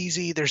and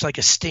cheesy. There's like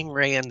a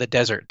stingray in the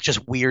desert,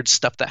 just weird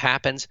stuff that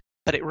happens.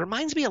 But it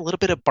reminds me a little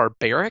bit of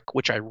Barbaric,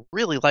 which I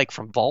really like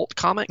from Vault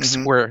Comics,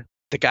 where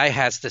the guy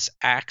has this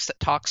axe that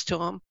talks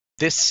to him.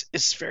 This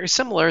is very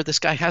similar. This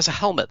guy has a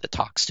helmet that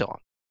talks to him,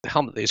 the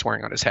helmet that he's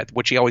wearing on his head,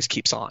 which he always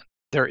keeps on.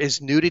 There is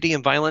nudity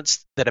and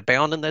violence that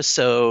abound in this,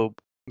 so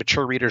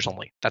mature readers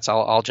only. That's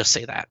all. I'll just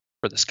say that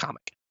for this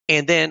comic.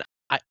 And then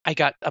I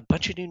got a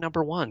bunch of new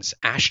 #1s.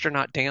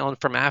 Astronaut Down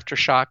from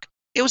Aftershock.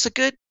 It was a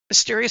good,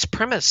 mysterious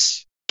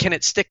premise. Can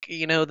it stick,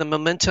 the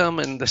momentum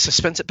and the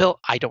suspense it built?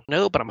 I don't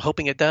know, but I'm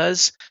hoping it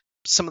does.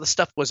 Some of the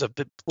stuff was a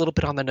little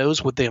bit on the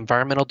nose with the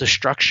environmental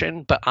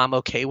destruction, but I'm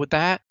okay with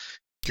that.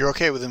 You're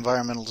okay with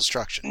environmental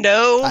destruction?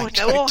 No. I'm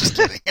just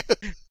kidding.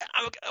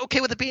 I'm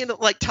okay with it being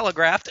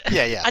telegraphed.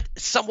 Yeah.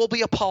 Some will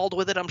be appalled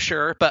with it, I'm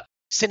sure, but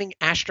sending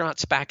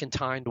astronauts back in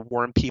time to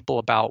warn people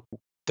about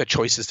the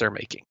choices they're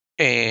making.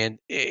 And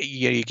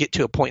you get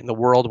to a point in the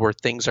world where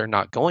things are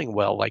not going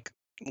well. Like,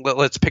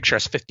 let's picture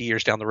us 50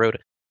 years down the road,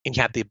 and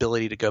you have the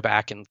ability to go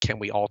back and can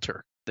we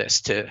alter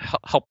this to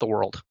help the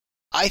world?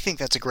 I think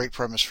that's a great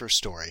premise for a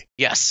story.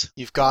 Yes.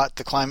 You've got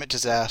the climate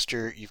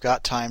disaster, you've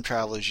got time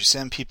travelers, you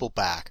send people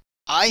back.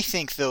 I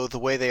think, though, the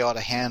way they ought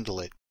to handle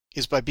it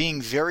is by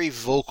being very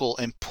vocal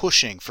and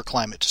pushing for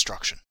climate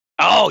destruction.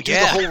 Oh, Do yeah.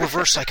 the whole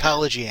reverse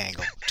psychology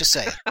angle. Just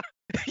say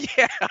it.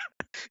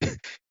 Yeah.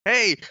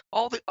 Hey,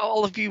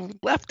 all of you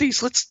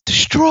lefties, let's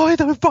destroy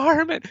the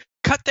environment.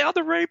 Cut down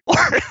the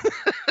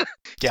rainforest.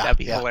 Yeah, That'd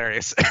be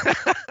hilarious.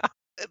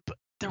 But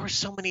there were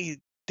so many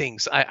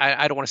things.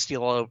 I don't want to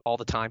steal all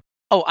the time.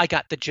 Oh, I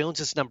got the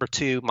Joneses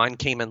 #2. Mine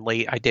came in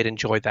late. I did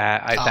enjoy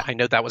that. I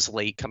know that was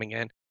late coming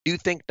in. Do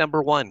Think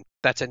 #1.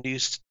 That's a new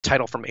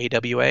title from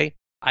AWA.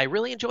 I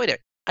really enjoyed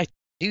it. I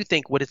do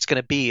think what it's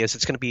going to be is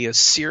it's going to be a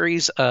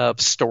series of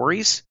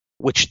stories,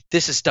 which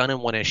this is done in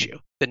one issue.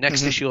 The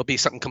next issue will be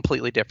something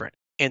completely different.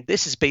 And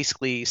this is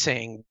basically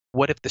saying,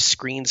 what if the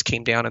screens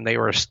came down and they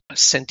were a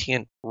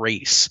sentient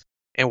race?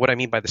 And what I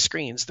mean by the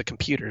screens, the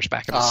computers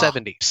back in the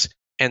 70s.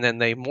 And then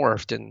they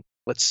morphed and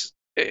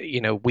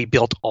we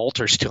built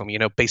altars to them,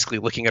 basically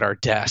looking at our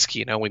desk,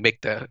 we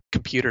make the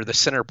computer the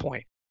center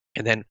point.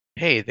 And then,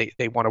 hey,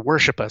 they want to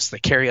worship us. They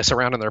carry us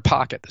around in their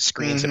pocket, the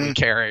screens that we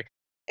carry.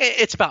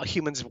 It's about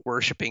humans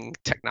worshiping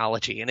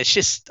technology, and it's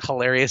just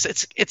hilarious.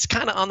 It's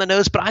kind of on the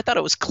nose, but I thought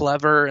it was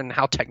clever and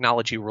how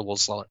technology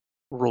rules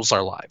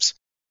our lives.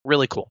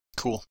 Really cool.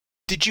 Cool.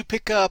 Did you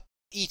pick up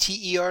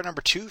ETER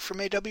 #2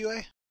 from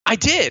AWA? I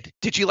did.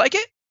 Did you like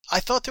it? I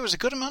thought there was a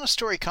good amount of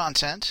story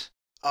content.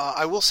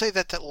 I will say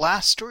that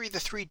last story, the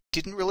 3,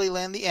 didn't really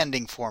land the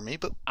ending for me,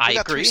 but we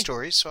got 3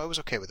 stories, so I was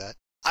okay with that.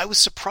 I was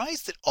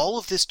surprised that all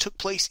of this took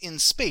place in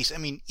space. I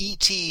mean,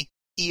 ETER,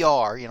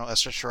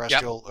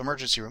 extraterrestrial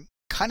emergency room,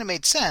 kind of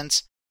made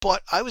sense,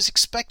 but I was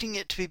expecting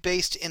it to be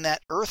based in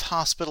that Earth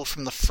hospital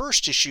from the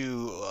first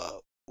issue,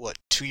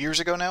 2 years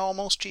ago now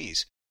almost?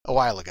 Geez, a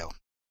while ago.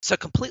 So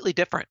completely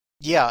different.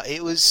 Yeah,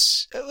 it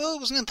was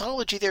an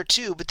anthology there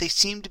too, but they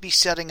seemed to be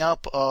setting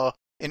up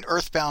an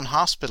Earthbound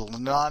hospital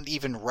and not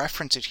even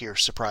reference it here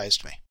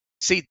surprised me.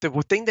 See, the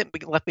thing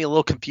that left me a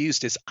little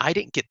confused is I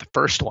didn't get the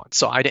first one,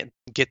 so I didn't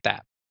get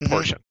that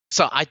portion.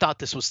 So I thought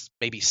this was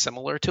maybe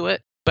similar to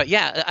it. But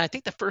yeah, I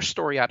think the first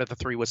story out of the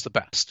 3 was the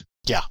best.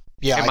 Yeah,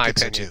 in I my think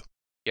opinion. so too.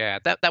 Yeah,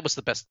 that was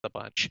the best of the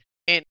bunch.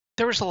 And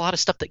there was a lot of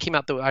stuff that came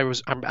out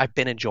that I've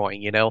been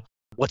enjoying.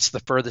 What's the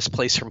Furthest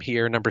Place from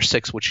Here, number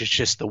 6, which is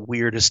just the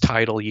weirdest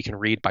title you can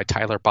read by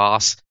Tyler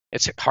Boss.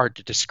 It's hard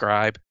to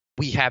describe.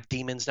 We Have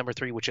Demons, number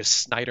 3, which is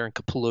Snyder and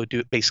Capullo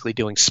basically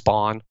doing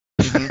Spawn.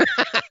 Mhm.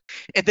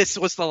 And this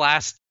was the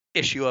last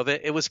issue of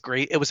it. It was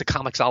great. It was a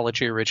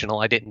Comixology original.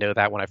 I didn't know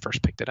that when I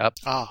first picked it up.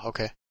 Oh,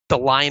 okay. The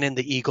Lion and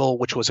the Eagle,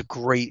 which was a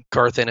great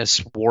Garth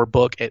Ennis war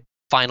book. It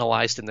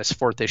finalized in this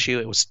 4th issue.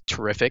 It was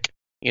terrific.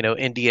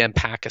 India and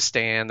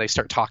Pakistan, they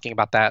start talking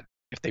about that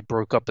if they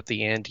broke up at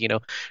the end,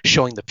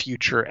 showing the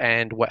future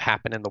and what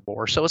happened in the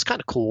war. So it's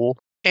kind of cool.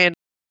 And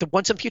the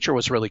Once and Future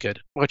was really good,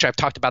 which I've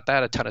talked about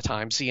that a ton of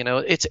times.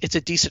 It's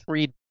a decent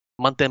read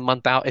month in,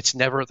 month out. It's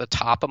never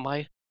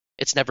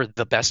it's never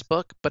the best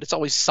book, but it's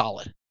always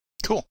solid.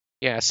 Cool.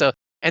 Yeah. So,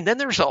 and then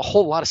there's a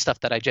whole lot of stuff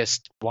that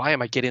why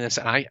am I getting this?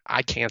 And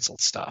I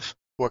canceled stuff.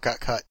 What got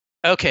cut?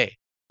 Okay.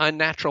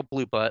 Unnatural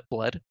Blue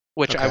Blood,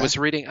 which I Okay. was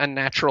reading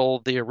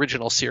Unnatural, the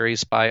original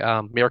series by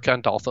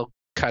Mirka Andolfo.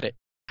 Cut it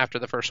after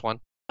the first one.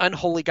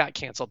 Unholy got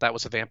canceled. That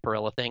was a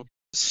Vampirella thing.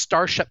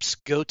 Starships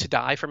Go to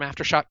Die from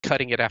Aftershock,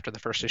 cutting it after the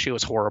first issue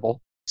was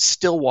horrible.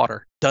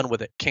 Stillwater, done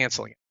with it,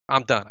 canceling it.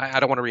 I'm done. I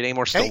don't want to read any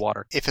more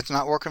Stillwater. If it's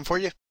not working for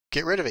you,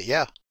 get rid of it.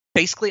 Yeah.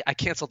 Basically, I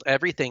canceled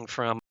everything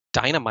from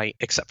Dynamite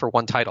except for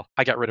one title.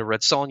 I got rid of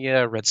Red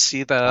Sonja, Red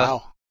Siva.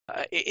 Wow.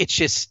 It's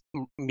just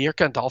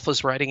Mirka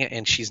Andolfo's writing it,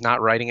 and she's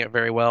not writing it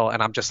very well.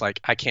 And I'm just like,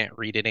 I can't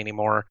read it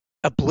anymore.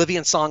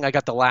 Oblivion Song, I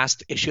got the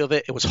last issue of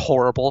it. It was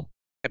horrible,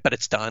 but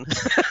it's done.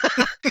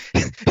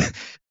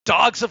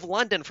 Dogs of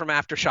London from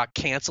Aftershock,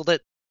 canceled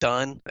it.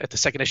 Done. At the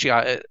second issue,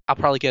 I'll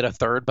probably get a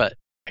third, but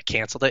I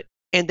canceled it.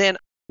 And then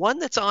one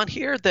that's on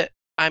here that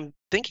I'm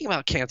thinking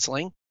about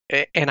canceling,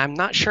 and I'm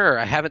not sure.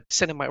 I haven't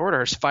sent in my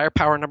order. Is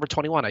Firepower number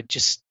 21. I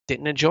just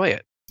didn't enjoy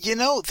it.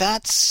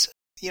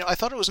 I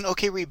thought it was an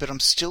okay read, but I'm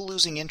still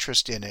losing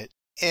interest in it.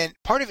 And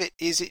part of it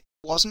is it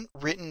wasn't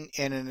written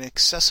in an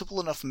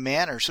accessible enough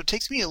manner, so it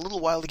takes me a little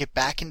while to get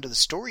back into the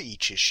story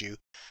each issue.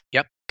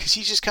 Yep. Because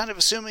he's just kind of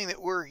assuming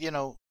that we're,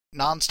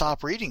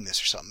 nonstop reading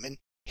this or something. And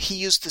he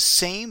used the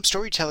same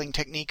storytelling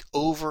technique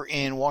over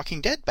in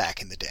Walking Dead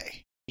back in the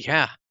day.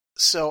 Yeah.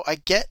 So I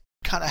get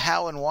kind of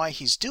how and why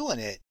he's doing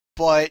it,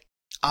 but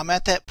I'm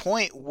at that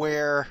point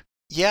where,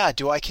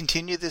 do I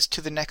continue this to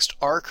the next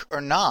arc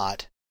or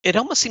not? It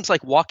almost seems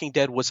like Walking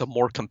Dead was a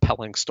more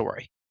compelling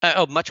story.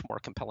 Much more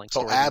compelling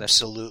story. Oh,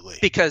 absolutely.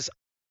 Because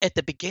at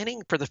the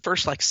beginning, for the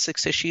first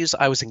 6 issues,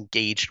 I was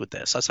engaged with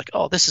this. I was like,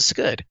 oh, this is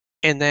good.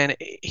 And then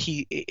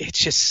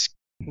it's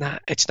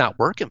not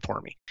working for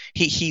me.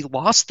 He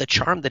lost the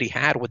charm that he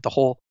had with the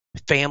whole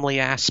family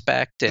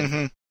aspect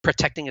and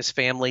protecting his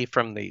family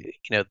from the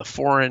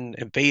foreign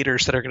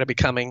invaders that are going to be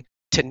coming,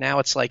 to now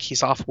it's like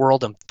he's off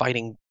world and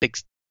fighting big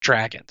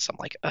dragons. I'm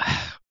like,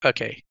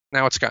 okay,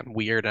 now it's gotten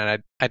weird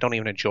and I don't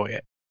even enjoy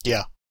it.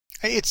 Yeah.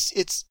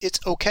 It's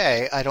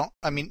okay.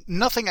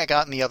 Nothing I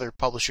got in the other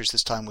publishers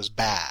this time was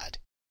bad,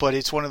 but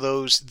it's one of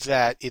those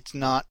that it's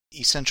not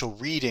essential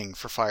reading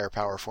for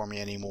Firepower for me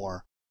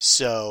anymore.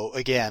 So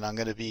again, I'm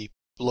going to be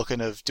looking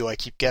do I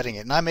keep getting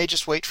it? And I may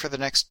just wait for the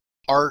next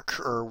arc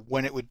or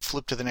when it would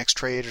flip to the next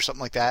trade or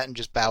something like that and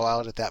just bow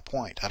out at that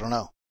point. I don't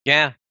know.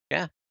 Yeah.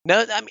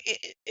 No,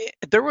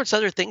 there was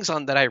other things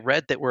on that I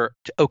read that were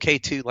okay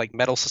too, like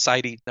Metal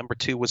Society number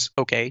 2 was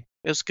okay.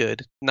 It was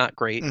good, not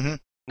great. Mm-hmm.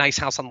 Nice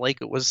House on Lake,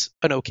 it was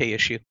an okay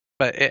issue,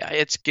 but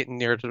it's getting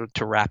near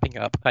to wrapping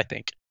up, I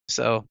think.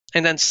 So,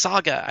 and then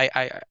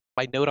Saga,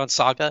 my note on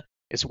Saga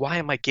is, why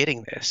am I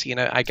getting this?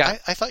 I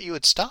thought you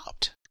had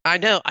stopped. I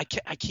know, I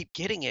keep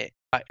getting it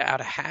out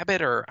of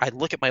habit, or I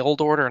look at my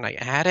old order and I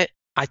add it.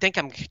 I think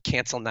I'm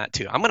canceling that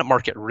too. I'm going to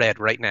mark it red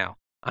right now.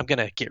 I'm going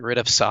to get rid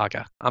of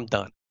Saga. I'm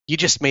done. You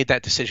just made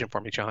that decision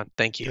for me, John.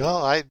 Thank you.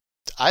 Well,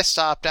 I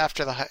stopped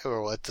after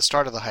at the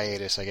start of the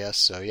hiatus, I guess.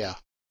 So yeah.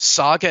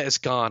 Saga is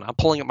gone. I'm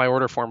pulling up my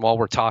order form while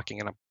we're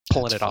talking, and I'm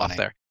pulling it off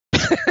there.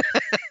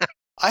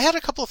 I had a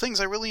couple of things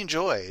I really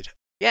enjoyed.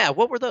 Yeah,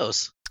 what were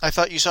those? I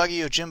thought Usagi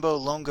Yojimbo,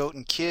 Lone Goat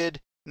and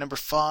Kid, number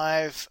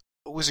 5,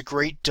 was a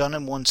great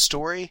done-in-one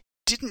story.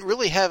 Didn't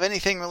really have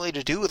anything really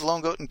to do with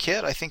Lone Goat and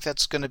Kid. I think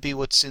that's going to be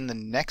what's in the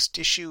next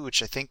issue,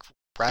 which I think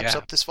wraps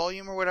up this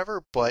volume or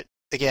whatever. But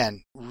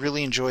again,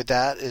 really enjoyed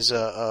that as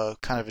a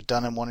kind of a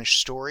done-in-one-ish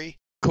story.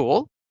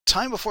 Cool.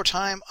 Time Before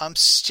Time, I'm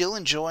still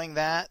enjoying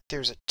that.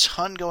 There's a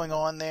ton going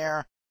on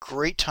there.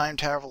 Great time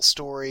travel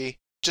story.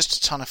 Just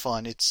a ton of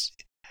fun.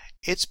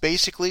 It's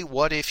basically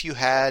what if you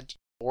had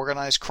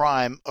organized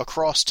crime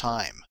across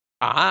time.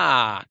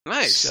 Ah,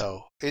 nice.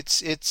 So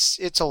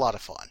it's a lot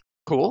of fun.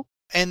 Cool.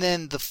 And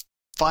then the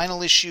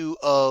final issue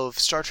of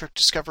Star Trek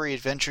Discovery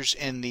Adventures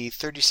in the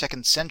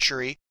 32nd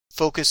Century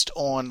focused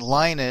on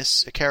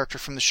Linus, a character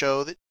from the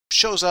show that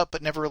shows up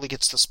but never really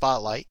gets the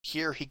spotlight.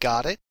 Here he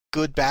got it.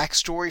 Good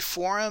backstory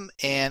for him,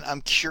 and I'm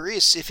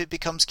curious if it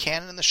becomes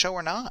canon in the show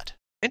or not.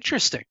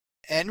 Interesting.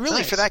 And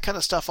really, for that kind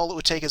of stuff, all it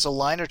would take is a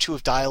line or two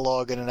of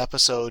dialogue in an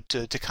episode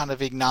to kind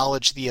of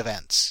acknowledge the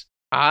events.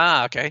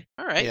 Ah, okay.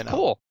 All right,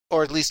 cool.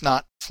 Or at least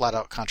not flat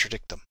out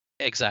contradict them.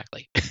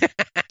 Exactly.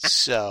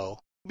 So,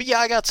 but yeah,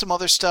 I got some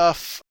other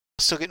stuff.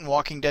 Still getting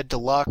Walking Dead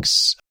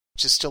Deluxe,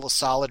 which is still a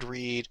solid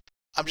read.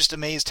 I'm just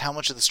amazed how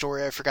much of the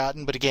story I've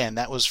forgotten. But again,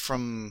 that was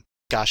from,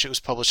 gosh, it was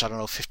published, I don't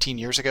know, 15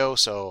 years ago.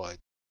 So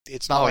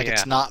it's not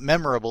it's not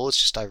memorable.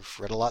 It's just I've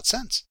read a lot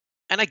since.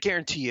 And I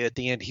guarantee you at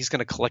the end, he's going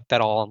to collect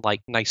that all in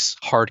like nice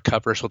hard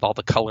covers with all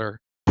the color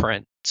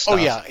print stuff. Oh,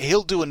 yeah.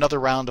 He'll do another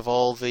round of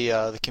all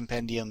the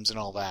compendiums and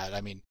all that.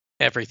 I mean,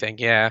 everything,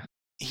 yeah.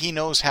 He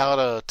knows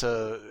how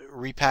to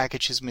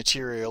repackage his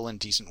material in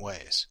decent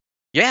ways.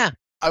 Yeah.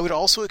 I would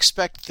also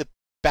expect the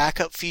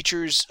backup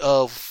features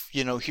of,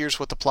 here's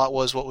what the plot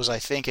was, what was I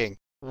thinking.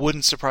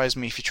 Wouldn't surprise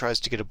me if he tries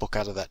to get a book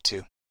out of that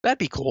too. That'd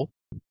be cool.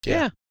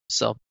 Yeah.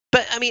 So,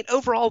 but I mean,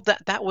 overall,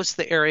 that was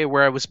the area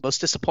where I was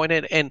most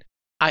disappointed. And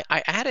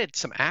I added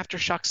some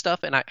Aftershock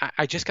stuff, and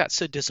I just got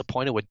so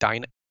disappointed with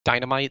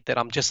Dynamite that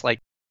I'm just like,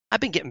 I've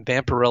been getting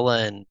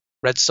Vampirilla and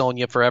Red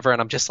Sonja forever,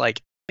 and I'm just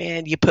like,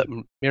 man, you put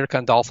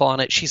Mirka Andolfo on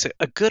it. She's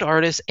a good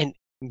artist, and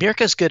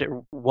Mirka's good at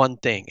one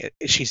thing.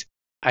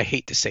 I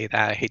hate to say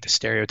that. I hate to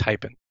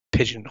stereotype and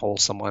pigeonhole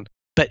someone,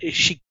 but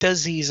she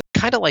does these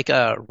kind of like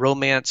a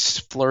romance,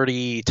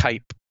 flirty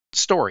type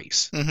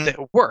stories that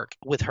work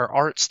with her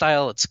art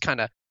style. It's kind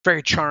of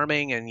very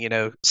charming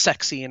and,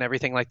 sexy and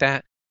everything like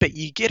that. But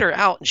you get her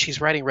out and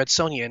she's writing Red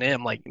Sonja, and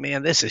I'm like,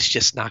 man, this is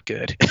just not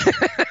good.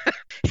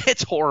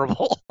 It's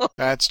horrible.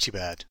 That's too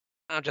bad.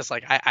 I'm just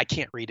like, I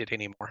can't read it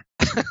anymore.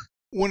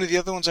 One of the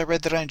other ones I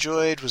read that I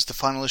enjoyed was the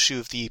final issue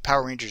of the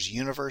Power Rangers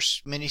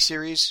Universe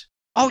miniseries.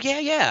 Oh,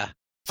 yeah.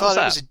 Thought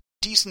it was a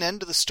decent end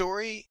to the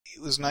story.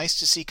 It was nice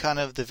to see kind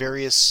of the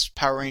various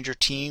Power Ranger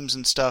teams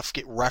and stuff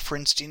get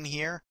referenced in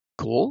here.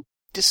 Cool.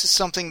 This is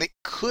something that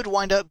could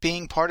wind up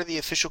being part of the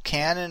official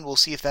canon. We'll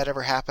see if that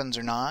ever happens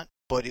or not.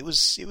 But it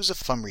was a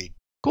fun read.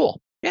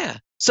 Cool. Yeah.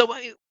 So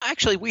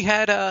actually, we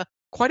had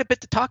quite a bit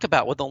to talk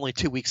about with only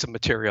 2 weeks of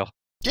material.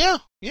 Yeah.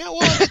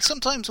 Well,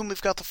 sometimes when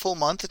we've got the full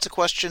month, it's a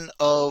question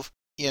of,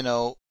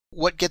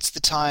 what gets the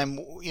time.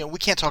 We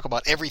can't talk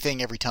about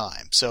everything every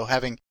time. So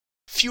having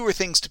fewer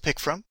things to pick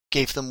from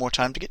gave them more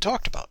time to get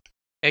talked about.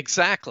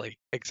 Exactly.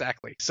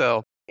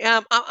 So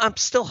I'm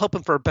still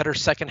hoping for a better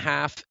second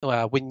half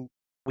when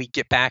we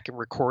get back and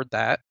record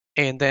that.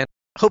 And then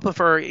hoping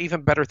for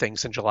even better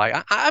things in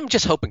July. I'm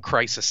just hoping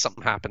Crisis,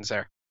 something happens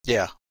there.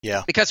 Yeah.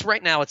 Because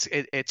right now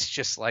it's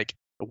just like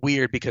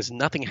weird because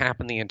nothing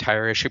happened the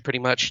entire issue pretty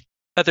much,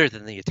 other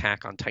than the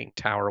attack on Titan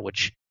Tower,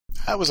 which...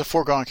 That was a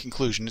foregone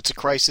conclusion. It's a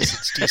crisis.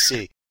 It's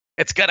DC.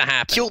 It's gonna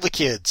happen. Kill the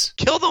kids.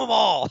 Kill them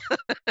all.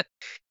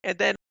 And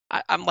then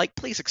I'm like,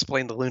 please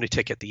explain the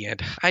lunatic at the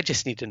end. I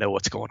just need to know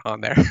what's going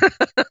on there.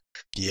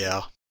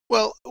 Yeah.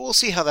 Well, we'll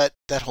see how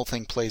that whole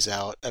thing plays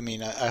out. I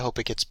mean, I hope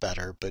it gets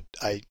better, but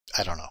I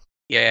don't know.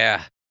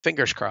 Yeah,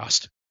 fingers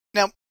crossed.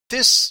 Now,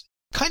 this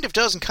kind of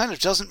does and kind of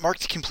doesn't mark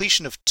the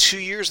completion of 2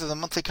 years of the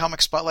monthly Comic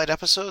Spotlight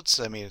episodes.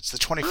 I mean, it's the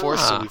 24th,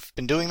 so we've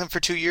been doing them for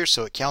 2 years,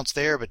 so it counts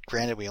there. But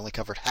granted, we only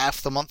covered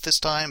half the month this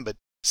time, but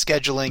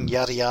scheduling,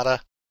 yada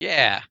yada.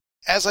 Yeah.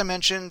 As I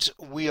mentioned,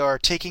 we are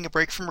taking a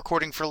break from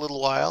recording for a little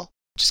while.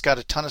 Just got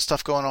a ton of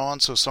stuff going on,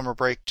 so summer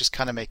break just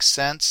kind of makes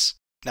sense.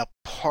 Now,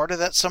 part of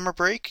that summer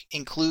break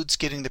includes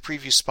getting the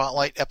preview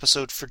Spotlight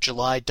episode for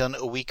July done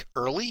a week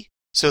early.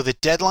 So the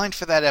deadline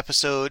for that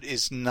episode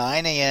is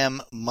 9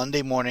 a.m.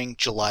 Monday morning,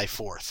 July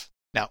 4th.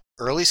 Now,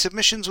 early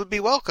submissions would be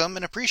welcome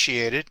and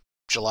appreciated.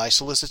 July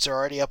solicits are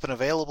already up and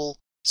available,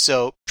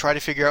 so try to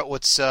figure out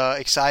what's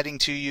exciting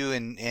to you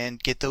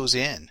and get those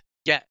in.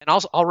 Yeah, and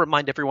I'll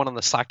remind everyone on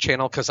the Slack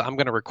channel because I'm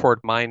going to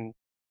record mine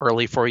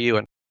early for you,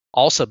 and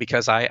also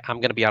because I'm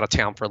going to be out of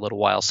town for a little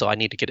while, so I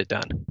need to get it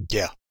done.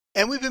 Yeah.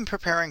 And we've been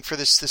preparing for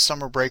this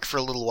summer break for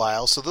a little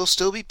while, so there'll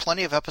still be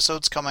plenty of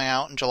episodes coming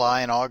out in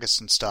July and August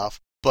and stuff.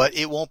 But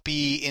it won't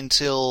be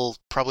until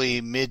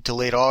probably mid to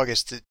late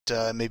August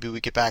that maybe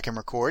we get back and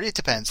record. It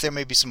depends. There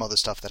may be some other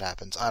stuff that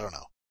happens. I don't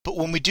know. But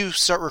when we do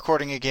start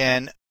recording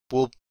again,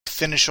 we'll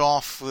finish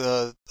off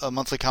a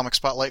monthly Comic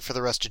Spotlight for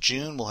the rest of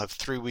June. We'll have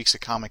 3 weeks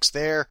of comics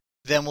there.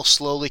 Then we'll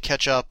slowly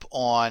catch up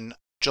on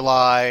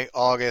July,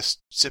 August,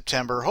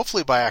 September.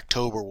 Hopefully by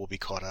October we'll be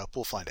caught up.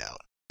 We'll find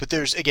out. But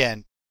there's,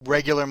 again,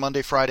 regular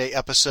Monday, Friday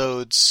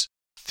episodes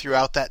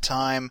throughout that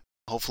time.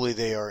 Hopefully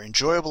they are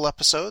enjoyable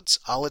episodes.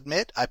 I'll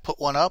admit, I put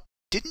one up.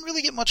 Didn't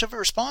really get much of a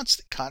response.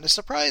 That kind of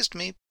surprised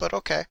me, but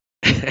okay.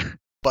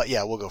 But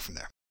yeah, we'll go from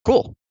there.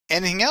 Cool.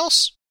 Anything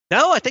else?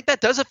 No, I think that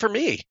does it for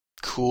me.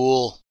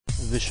 Cool.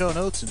 The show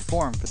notes and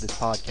forum for this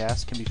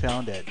podcast can be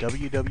found at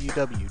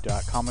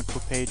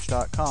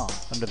www.comicbookpage.com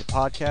under the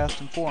podcast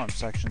and forum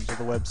sections of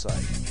the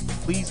website.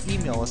 Please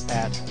email us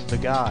at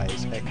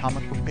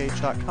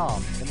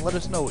theguys@comicbookpage.com and let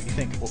us know what you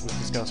think of what was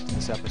discussed in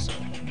this episode.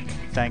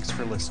 Thanks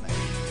for listening.